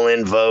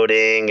mail-in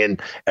voting,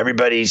 and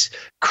everybody's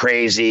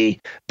crazy.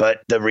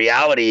 But the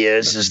reality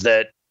is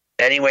that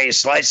any way you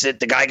slice it,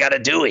 the guy got a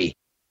Dewey,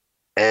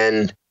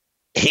 and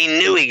he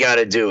knew he got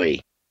a Dewey.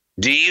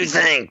 Do you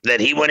think that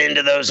he went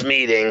into those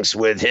meetings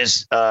with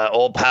his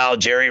old pal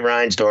Jerry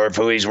Reinsdorf,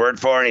 who he's worked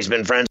for and he's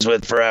been friends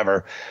with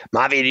forever?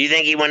 Mavi, do you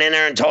think he went in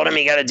there and told him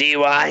he got a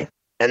DUI,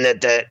 and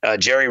that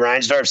Jerry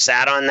Reinsdorf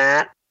sat on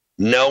that,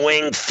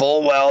 knowing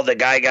full well the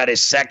guy got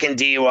his second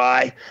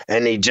DUI,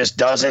 and he just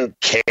doesn't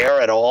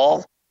care at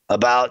all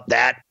about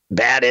that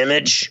bad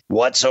image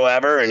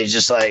whatsoever, and he's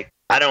just like,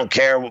 I don't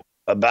care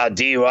about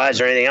DUIs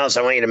or anything else.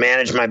 I want you to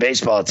manage my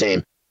baseball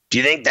team. Do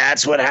you think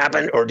that's what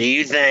happened? Or do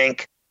you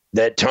think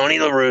that Tony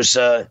La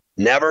Russa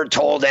never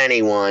told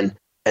anyone,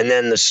 and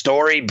then the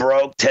story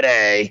broke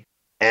today,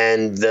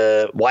 and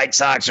the White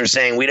Sox are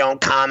saying we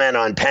don't comment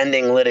on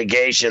pending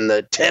litigation,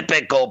 the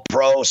typical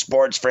pro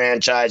sports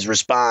franchise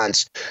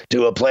response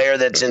to a player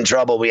that's in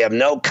trouble? We have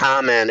no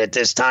comment at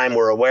this time.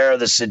 We're aware of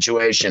the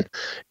situation.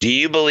 Do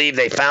you believe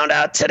they found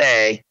out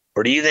today,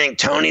 or do you think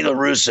Tony La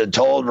Russa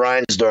told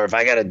Reinsdorf,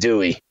 I got a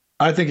Dewey?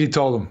 I think he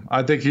told him.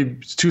 I think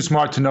he's too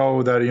smart to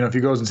know that, if he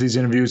goes into these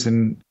interviews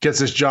and gets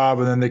this job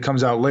and then it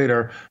comes out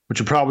later, which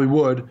it probably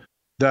would,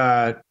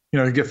 that,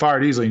 he'd get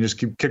fired easily and just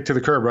keep kicked to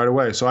the curb right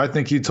away. So I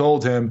think he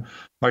told him,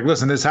 like,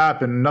 listen, this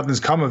happened.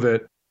 Nothing's come of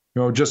it,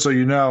 just so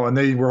you know. And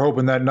they were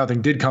hoping that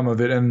nothing did come of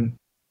it, and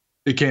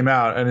it came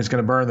out, and it's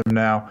going to burn them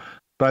now.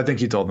 But I think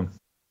he told them.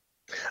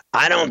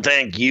 I don't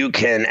think you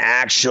can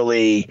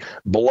actually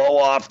blow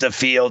off the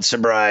field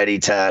sobriety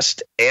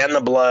test and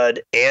the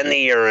blood and the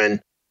urine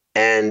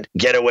and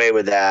get away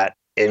with that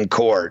in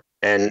court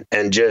and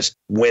just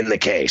win the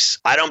case.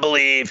 I don't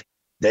believe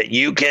that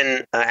you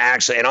can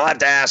actually, and I'll have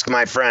to ask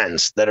my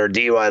friends that are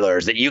DUI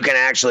lawyers, that you can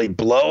actually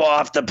blow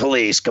off the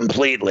police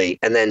completely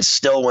and then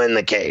still win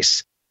the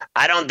case.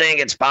 I don't think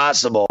it's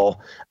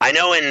possible. I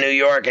know in New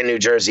York and New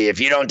Jersey, if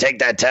you don't take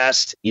that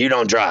test, you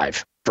don't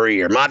drive for a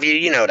year. Mafia,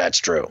 you know that's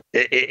true.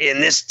 In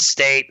this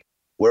state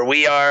where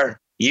we are,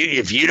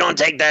 if you don't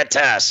take that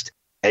test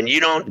and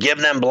you don't give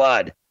them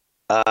blood,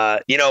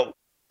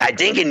 I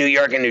think in New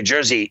York and New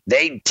Jersey,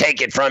 they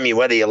take it from you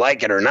whether you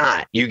like it or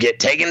not. You get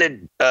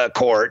taken to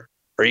court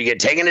or you get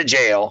taken to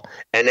jail.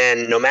 And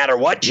then no matter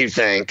what you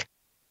think,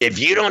 if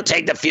you don't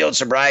take the field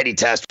sobriety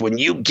test, when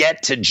you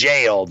get to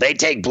jail, they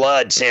take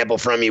blood sample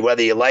from you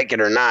whether you like it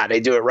or not. They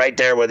do it right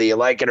there whether you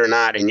like it or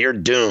not, and you're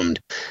doomed.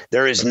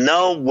 There is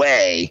no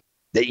way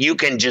that you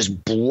can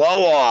just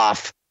blow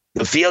off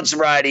the field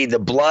sobriety, the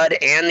blood,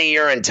 and the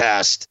urine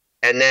test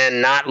and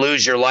then not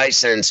lose your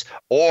license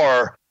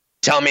or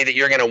tell me that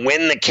you're going to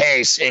win the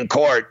case in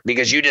court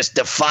because you just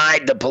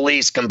defied the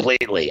police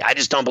completely. I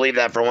just don't believe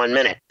that for 1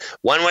 minute.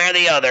 One way or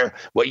the other,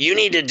 what you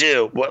need to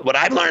do, what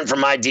I've learned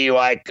from my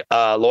DUI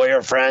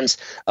lawyer friends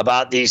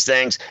about these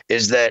things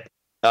is that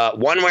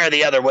one way or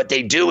the other, what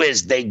they do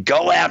is they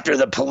go after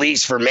the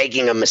police for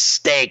making a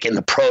mistake in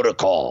the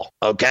protocol,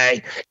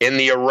 okay? In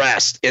the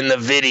arrest, in the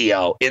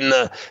video, in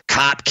the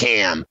cop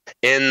cam,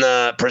 in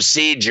the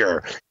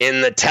procedure,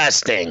 in the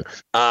testing,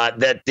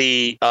 that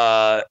the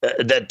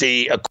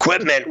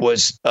equipment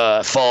was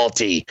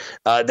faulty,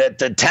 that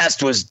the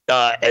test was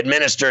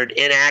administered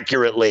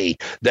inaccurately,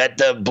 that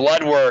the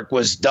blood work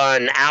was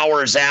done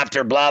hours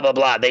after, blah, blah,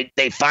 blah.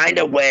 They find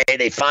a way,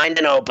 they find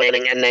an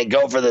opening, and they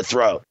go for the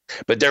throat.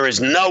 But there is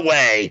no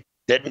way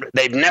that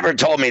they've never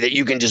told me that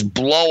you can just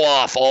blow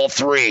off all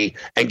three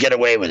and get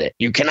away with it.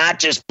 You cannot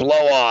just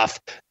blow off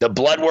the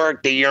blood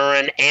work, the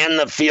urine, and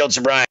the field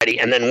sobriety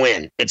and then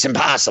win. It's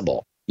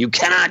impossible. You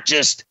cannot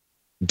just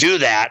do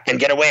that and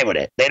get away with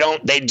it.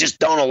 They just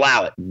don't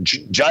allow it.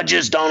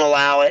 Judges don't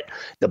allow it.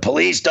 The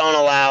police don't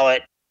allow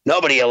it.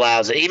 Nobody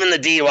allows it. Even the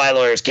DUI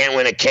lawyers can't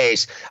win a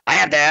case. I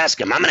have to ask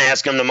them. I'm going to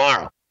ask them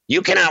tomorrow.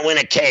 You cannot win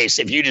a case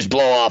if you just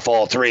blow off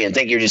all three and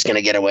think you're just going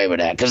to get away with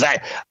that. Because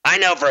I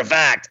know for a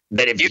fact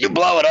that if you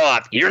blow it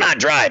off, you're not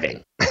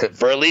driving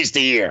for at least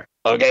a year.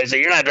 Okay, so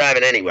you're not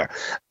driving anywhere.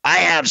 I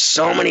have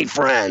so many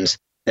friends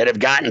that have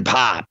gotten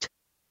popped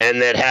and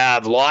that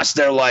have lost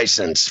their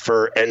license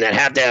and that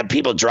have to have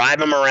people drive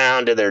them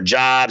around to their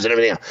jobs and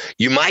everything else.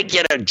 You might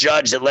get a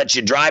judge that lets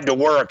you drive to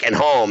work and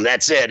home.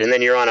 That's it. And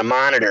then you're on a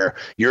monitor.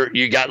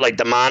 You got like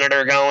the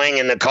monitor going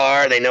in the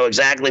car. They know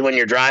exactly when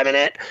you're driving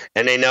it,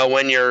 and they know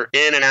when you're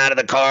in and out of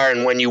the car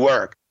and when you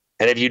work.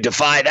 And if you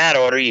defy that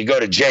order, you go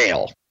to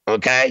jail.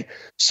 Okay.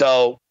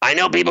 So I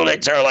know people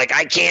that are like,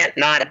 I can't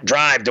not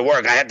drive to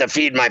work. I have to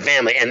feed my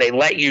family. And they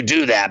let you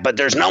do that. But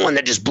there's no one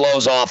that just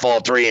blows off all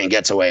three and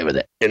gets away with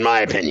it, in my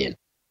opinion.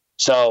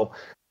 So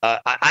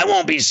I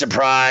won't be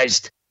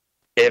surprised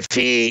if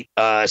he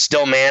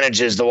still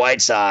manages the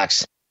White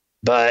Sox.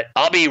 But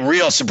I'll be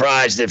real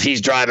surprised if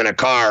he's driving a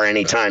car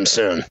anytime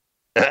soon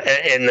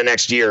in the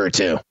next year or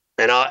two.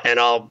 And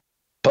I'll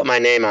put my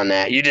name on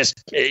that.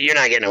 You're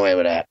not getting away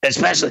with that.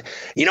 Especially,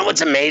 you know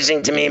what's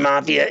amazing to me,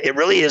 Mafia? It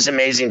really is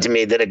amazing to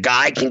me that a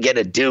guy can get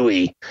a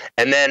Dewey,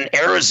 and then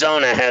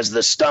Arizona has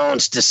the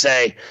stones to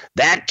say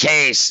that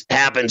case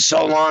happened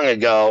so long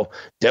ago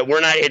that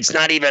it's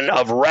not even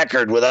of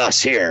record with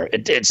us here.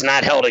 It's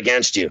not held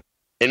against you.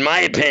 In my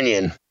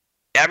opinion,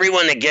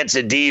 everyone that gets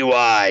a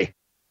DUI,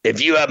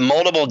 if you have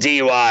multiple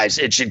DUIs,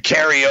 it should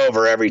carry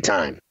over every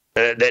time.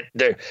 That's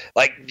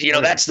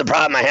the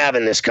problem I have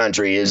in this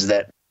country is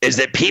that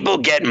people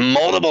get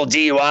multiple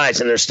DUIs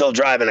and they're still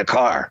driving a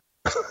car.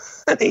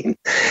 I mean,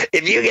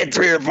 if you get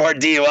 3 or 4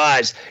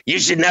 DUIs, you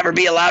should never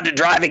be allowed to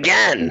drive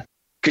again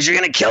because you're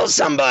going to kill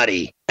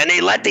somebody. And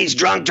they let these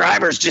drunk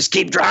drivers just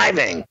keep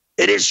driving.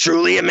 It is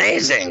truly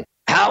amazing.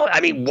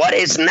 What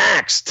is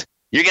next?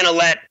 You're going to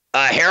let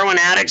heroin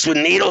addicts with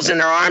needles in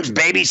their arms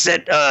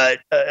babysit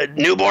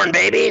newborn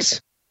babies?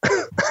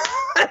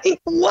 I mean,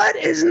 what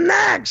is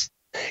next?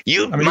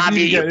 You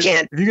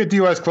can't. If you get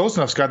DUIs close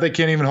enough, Scott, they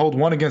can't even hold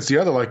one against the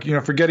other. Like,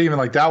 forget even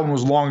like that one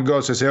was long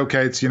ago. So say,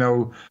 okay, it's,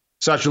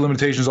 statute of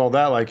limitations, all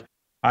that. Like,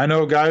 I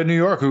know a guy in New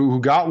York who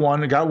got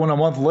one a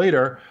month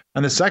later.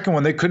 And the second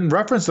one, they couldn't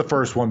reference the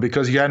first one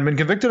because he hadn't been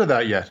convicted of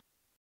that yet.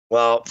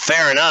 Well,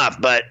 fair enough.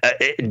 But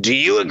do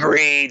you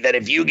agree that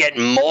if you get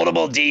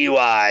multiple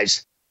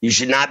DUIs, you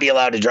should not be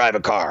allowed to drive a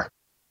car?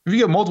 If you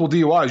get multiple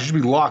DUIs, you should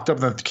be locked up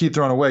and have the key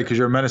thrown away because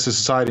you're a menace to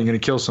society and going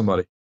to kill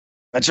somebody.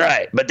 That's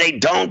right. But they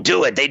don't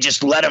do it. They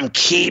just let them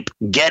keep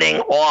getting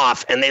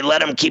off and they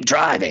let them keep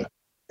driving.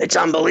 It's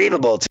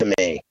unbelievable to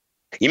me.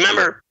 You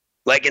remember,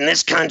 like in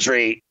this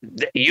country,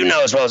 you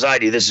know as well as I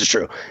do, this is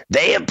true.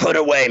 They have put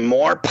away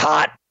more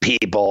pot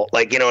people.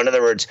 Like, in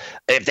other words,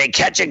 if they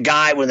catch a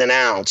guy with an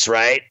ounce,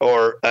 right?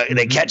 Or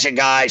they catch a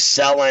guy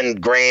selling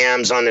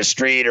grams on the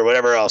street or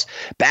whatever else.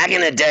 Back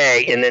in the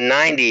day, in the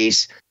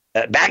 90s,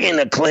 back in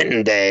the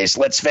Clinton days,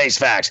 let's face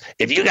facts.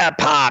 If you got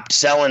popped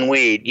selling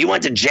weed, you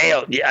went to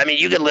jail. I mean,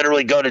 you could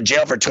literally go to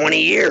jail for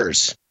 20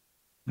 years.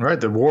 Right.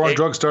 The war on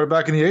drugs started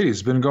back in the 80s.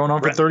 It's been going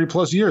on for 30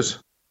 plus years.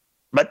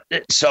 But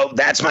so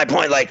that's my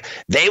point. Like,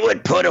 they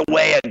would put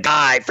away a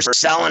guy for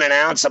selling an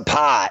ounce of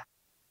pot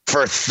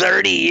for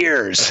 30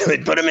 years.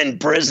 They'd put him in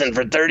prison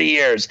for 30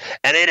 years.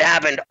 And it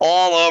happened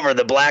all over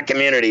the black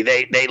community.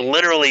 They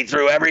literally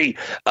threw every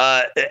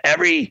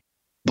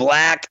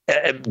black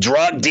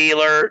drug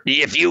dealer.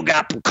 If you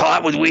got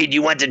caught with weed,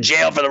 you went to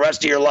jail for the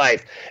rest of your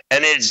life.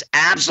 And it's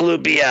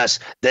absolute BS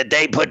that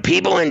they put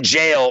people in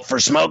jail for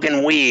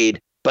smoking weed,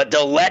 but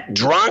they'll let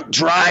drunk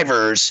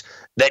drivers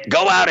that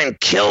go out and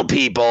kill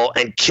people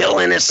and kill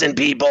innocent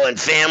people and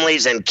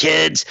families and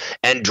kids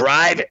and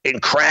drive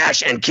and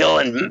crash and kill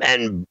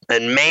and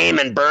maim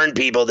and burn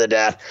people to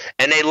death,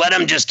 and they let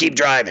them just keep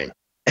driving.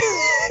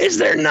 Is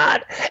there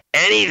not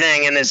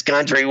anything in this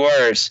country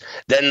worse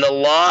than the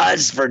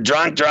laws for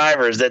drunk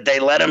drivers that they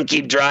let them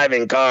keep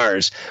driving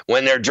cars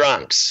when they're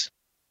drunks?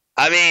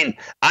 I mean,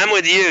 I'm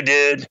with you,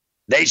 dude.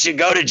 They should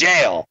go to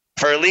jail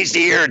for at least a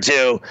year or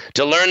two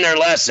to learn their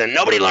lesson.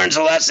 Nobody learns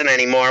a lesson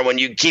anymore when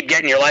you keep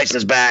getting your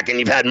license back and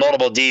you've had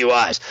multiple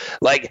DUIs.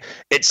 Like,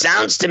 it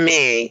sounds to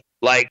me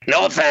like,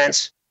 no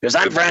offense, because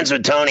I'm friends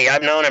with Tony.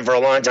 I've known him for a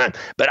long time,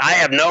 but I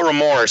have no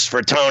remorse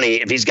for Tony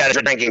if he's got a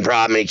drinking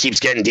problem and he keeps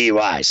getting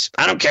DUIs.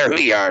 I don't care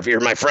who you are, if you're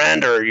my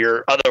friend or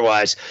you're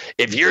otherwise.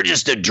 If you're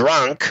just a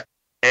drunk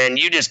and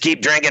you just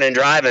keep drinking and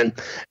driving,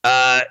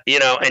 and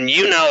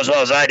you know as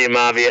well as I do,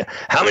 Mafia,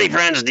 how many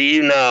friends do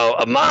you know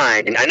of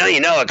mine? And I know you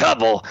know a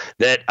couple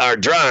that are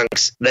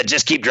drunks that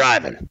just keep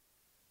driving.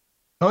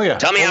 Oh, yeah.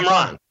 Tell me I'm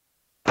wrong.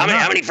 How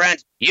many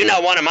friends? You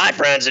know one of my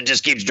friends that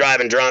just keeps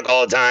driving drunk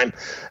all the time.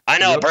 I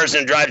know a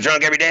person who drives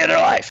drunk every day of their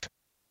life.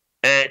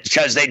 And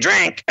because they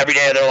drink every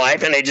day of their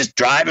life and they just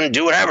drive and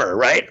do whatever,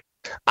 right?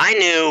 I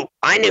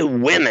knew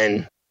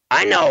women,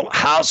 I know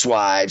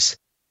housewives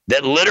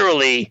that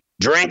literally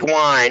drink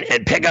wine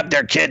and pick up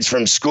their kids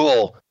from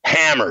school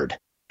hammered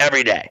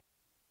every day.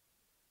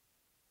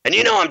 And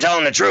you know I'm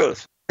telling the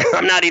truth.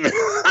 I'm not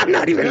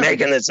even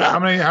making this up. How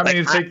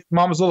many take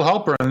Mama's Little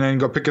Helper and then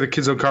go pick the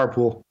kids up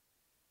carpool?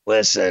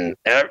 Listen,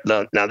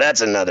 now that's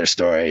another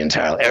story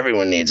entirely.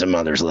 Everyone needs a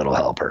mother's little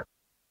helper.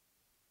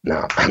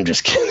 No, I'm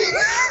just kidding.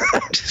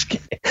 I'm just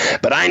kidding.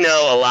 But I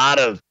know a lot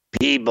of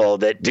people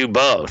that do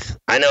both.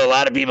 I know a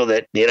lot of people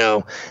that,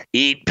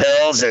 eat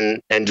pills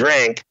and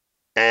drink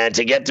and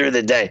to get through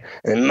the day.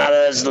 And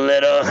mother's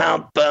little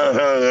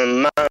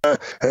helper,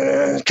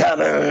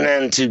 coming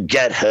and to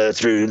get her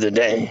through the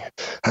day.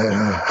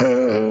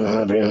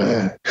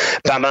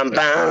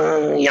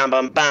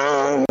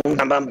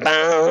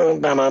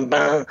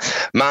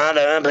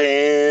 Mother,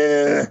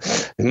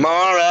 please,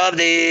 more of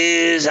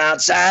these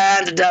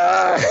outside the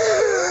door.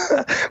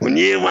 When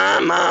you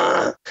want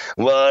more,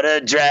 what a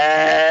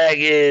drag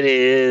it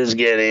is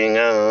getting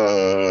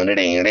on.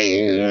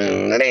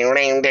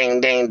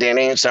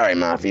 Sorry,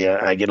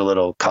 Mafia. I get a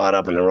little caught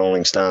up in the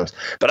Rolling Stones.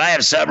 But I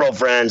have several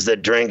friends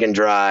that drink and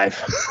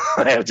drive.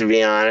 I have to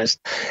be honest.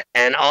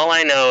 And all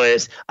I know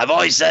is I've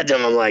always said to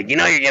them, I'm like, you're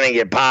going to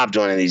get popped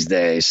one of these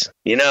days.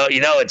 You know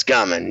it's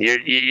coming.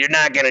 You're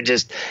not going to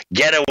just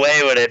get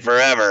away with it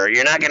forever.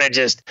 You're not going to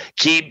just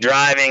keep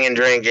driving and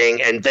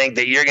drinking and think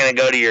that you're going to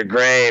go to your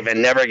grave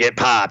and never get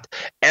popped.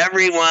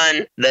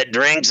 Everyone that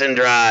drinks and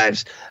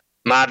drives,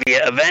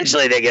 Mafia,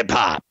 eventually they get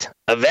popped.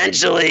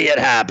 Eventually it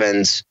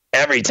happens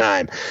every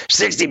time.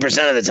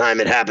 60% of the time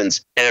it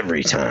happens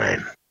every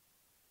time.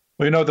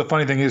 Well, what the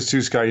funny thing is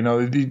too, Scott,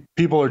 the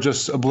people are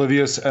just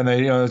oblivious and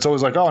they, it's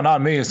always like, oh,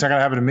 not me. It's not going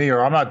to happen to me,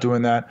 or I'm not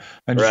doing that.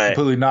 And just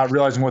completely not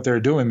realizing what they're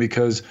doing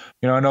because,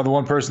 I know the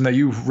one person that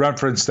you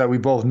referenced that we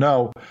both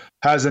know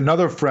has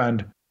another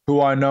friend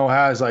who I know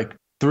has like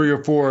 3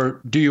 or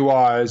 4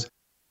 DUIs,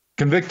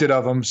 convicted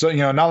of them. So,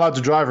 not allowed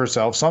to drive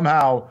herself,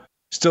 somehow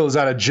still is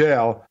out of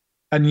jail.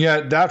 And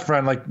yet that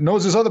friend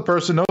knows this other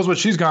person, knows what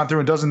she's gone through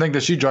and doesn't think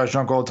that she drives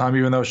drunk all the time,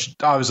 even though she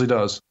obviously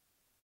does.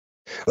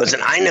 Listen,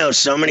 I know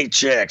so many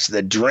chicks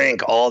that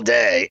drink all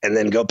day and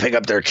then go pick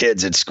up their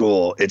kids at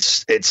school.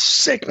 It's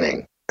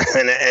sickening.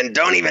 And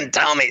don't even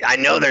tell me. I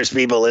know there's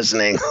people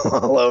listening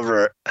all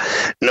over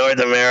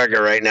North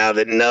America right now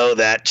that know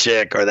that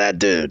chick or that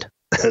dude.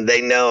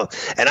 They know.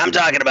 And I'm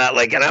talking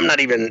about and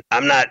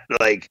I'm not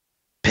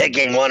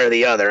picking one or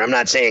the other. I'm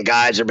not saying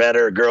guys are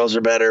better or girls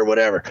are better or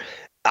whatever.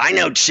 I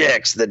know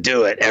chicks that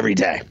do it every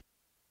day.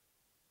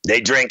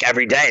 They drink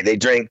every day. They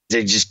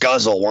just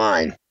guzzle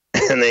wine.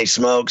 And they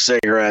smoke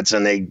cigarettes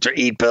and they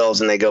eat pills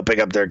and they go pick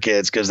up their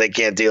kids because they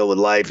can't deal with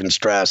life and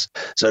stress.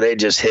 So they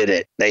just hit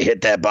it. They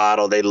hit that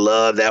bottle. They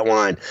love that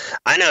wine.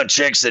 I know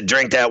chicks that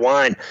drink that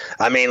wine.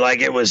 I mean,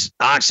 like it was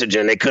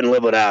oxygen. They couldn't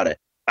live without it.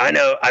 I've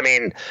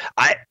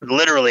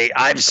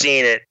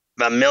seen it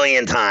a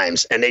million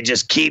times and they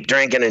just keep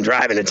drinking and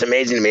driving. It's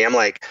amazing to me. I'm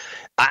like,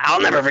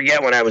 I'll never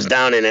forget when I was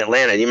down in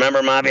Atlanta. You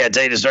remember, Mafia? I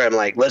tell you the story. I'm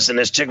like, listen,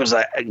 this chick was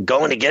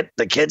going to get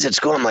the kids at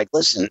school. I'm like,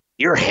 listen,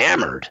 you're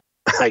hammered.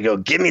 I go,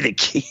 give me the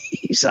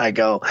keys. I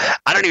go,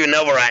 I don't even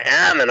know where I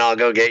am, and I'll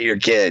go get your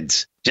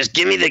kids. Just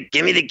give me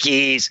the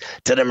keys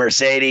to the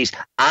Mercedes.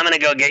 I'm going to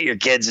go get your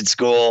kids at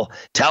school.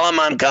 Tell them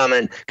I'm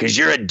coming because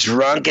you're a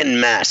drunken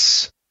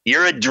mess.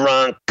 You're a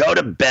drunk. Go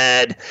to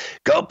bed.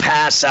 Go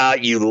pass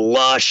out, you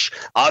lush.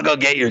 I'll go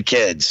get your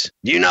kids.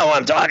 You know who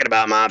I'm talking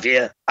about,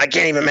 Mafia. I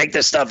can't even make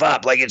this stuff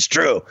up like it's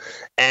true.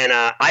 And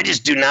I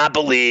just do not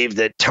believe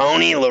that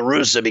Tony La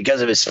Russa,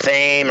 because of his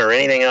fame or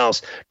anything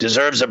else,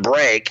 deserves a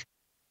break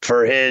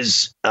for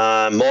his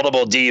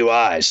multiple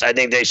DUIs. I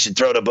think they should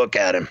throw the book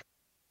at him,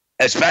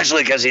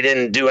 especially because he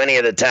didn't do any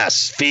of the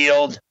tests,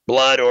 field,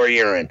 blood, or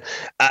urine.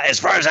 As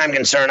far as I'm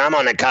concerned, I'm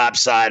on the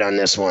cop's side on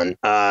this one,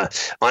 on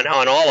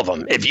all of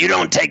them. If you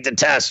don't take the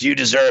test, you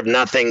deserve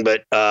nothing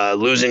but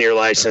losing your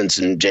license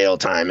and jail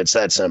time. It's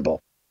that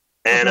simple.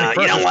 And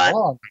you know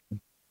what?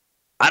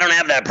 I don't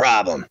have that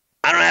problem.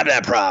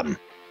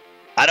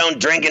 I don't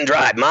drink and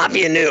drive.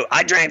 Mafia knew.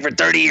 I drank for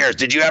 30 years.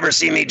 Did you ever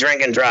see me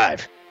drink and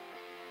drive?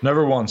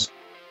 Never once.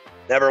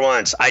 Never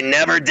once. I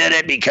never did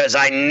it because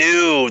I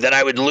knew that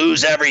I would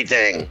lose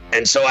everything.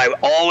 And so I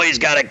always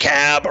got a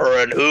cab or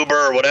an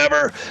Uber or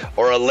whatever,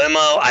 or a limo.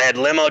 I had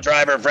limo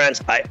driver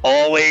friends. I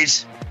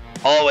always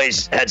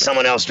had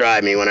someone else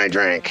drive me when I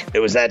drank. It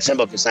was that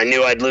simple because I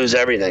knew I'd lose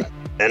everything.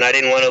 And I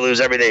didn't want to lose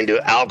everything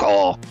to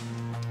alcohol.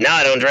 Now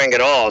I don't drink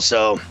at all,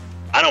 so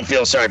I don't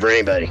feel sorry for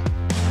anybody.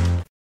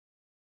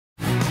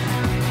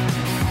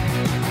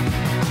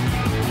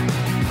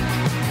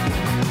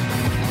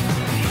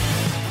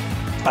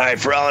 All right,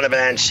 Ferrall on the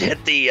bench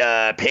hit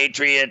the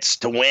Patriots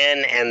to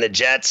win and the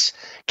Jets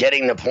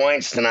getting the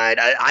points tonight.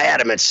 I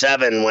had them at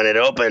 7 when it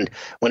opened.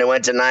 When it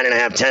went to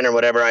 9.5, 10 or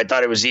whatever, I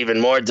thought it was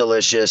even more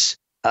delicious.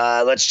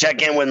 Let's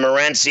check in with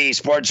Morency.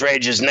 Sports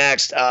Rage is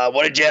next.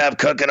 What did you have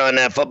cooking on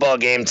that football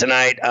game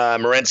tonight,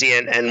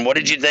 Morency? And what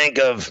did you think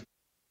of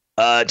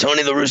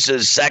Tony La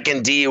Russa's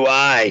second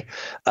DUI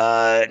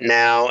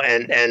now,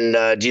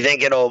 and do you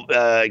think it'll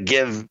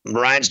give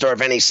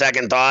Reinsdorf any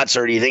second thoughts,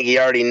 or do you think he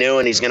already knew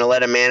and he's going to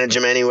let him manage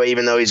him anyway,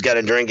 even though he's got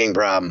a drinking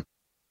problem?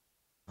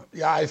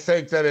 Yeah, I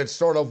think that it's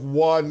sort of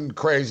one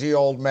crazy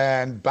old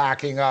man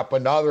backing up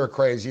another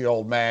crazy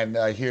old man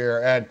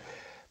here. And,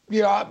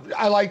 you know,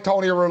 I like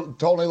Tony La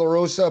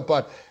Russa,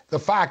 but the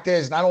fact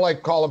is, and I don't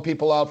like calling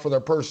people out for their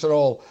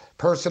personal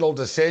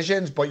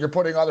decisions, but you're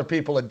putting other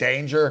people in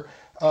danger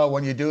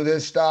when you do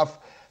this stuff.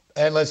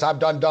 And listen, I've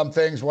done dumb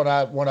things when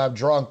I'm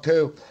drunk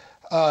too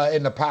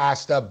in the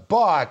past,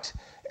 but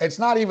it's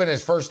not even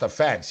his first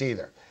offense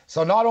either.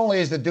 So not only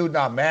is the dude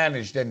not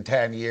managed in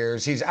 10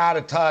 years, he's out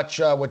of touch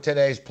with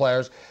today's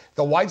players.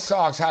 The White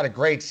Sox had a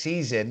great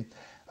season.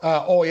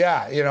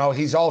 You know,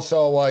 he's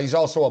also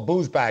a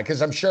booze bag,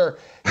 because I'm sure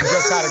he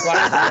just had a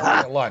glass of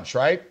wine at lunch,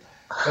 right?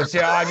 It's, you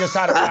know, I just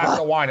had a glass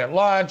of wine at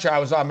lunch. I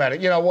was on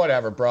medic, you know,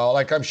 whatever, bro.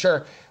 Like, I'm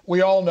sure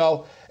we all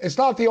know it's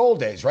not the old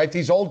days, right?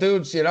 These old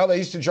dudes, you know, they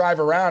used to drive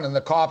around and the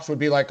cops would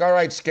be like, all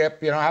right,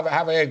 Skip, you know,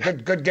 have a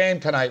good game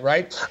tonight,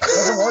 right? It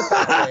doesn't work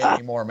that way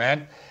anymore,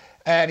 man.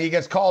 And he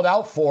gets called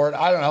out for it.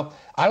 I don't know.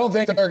 I don't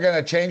think they're going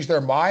to change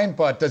their mind,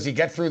 but does he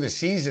get through the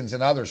season's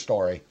another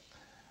story.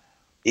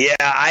 Yeah,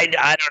 I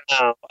don't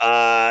know.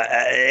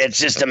 It's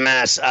just a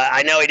mess.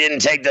 I know he didn't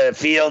take the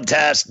field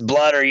test,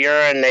 blood or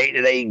urine.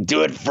 They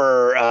do it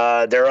for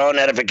their own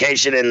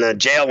edification in the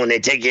jail when they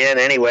take you in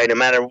anyway, no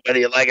matter whether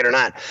you like it or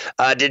not.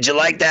 Did you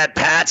like that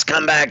Pats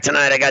comeback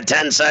tonight? I got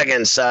 10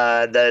 seconds.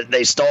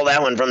 They stole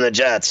that one from the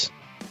Jets.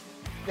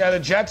 Yeah, the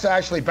Jets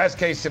actually, best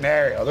case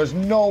scenario. There's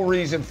no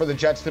reason for the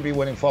Jets to be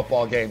winning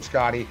football games,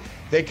 Scotty.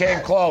 They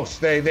came close.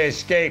 They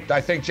escaped.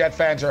 I think Jet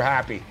fans are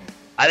happy.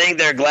 I think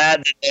they're glad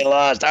that they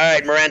lost. All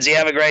right, Morency,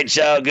 have a great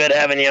show. Good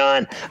having you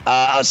on.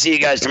 I'll see you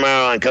guys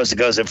tomorrow on Coast to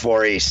Coast at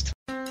 4 East.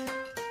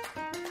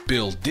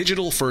 Build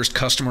digital-first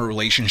customer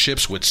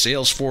relationships with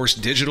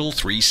Salesforce Digital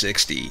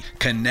 360.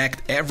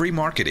 Connect every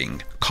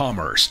marketing,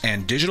 commerce,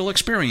 and digital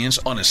experience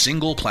on a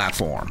single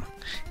platform.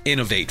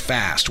 Innovate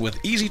fast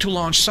with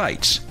easy-to-launch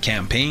sites,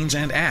 campaigns,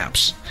 and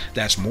apps.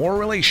 That's more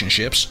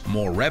relationships,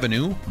 more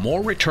revenue,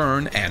 more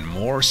return, and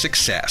more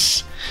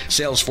success.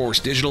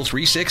 Salesforce Digital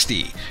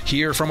 360.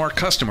 Hear from our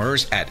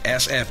customers at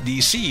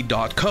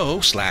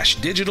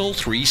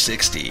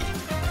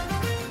sfdc.co/digital360.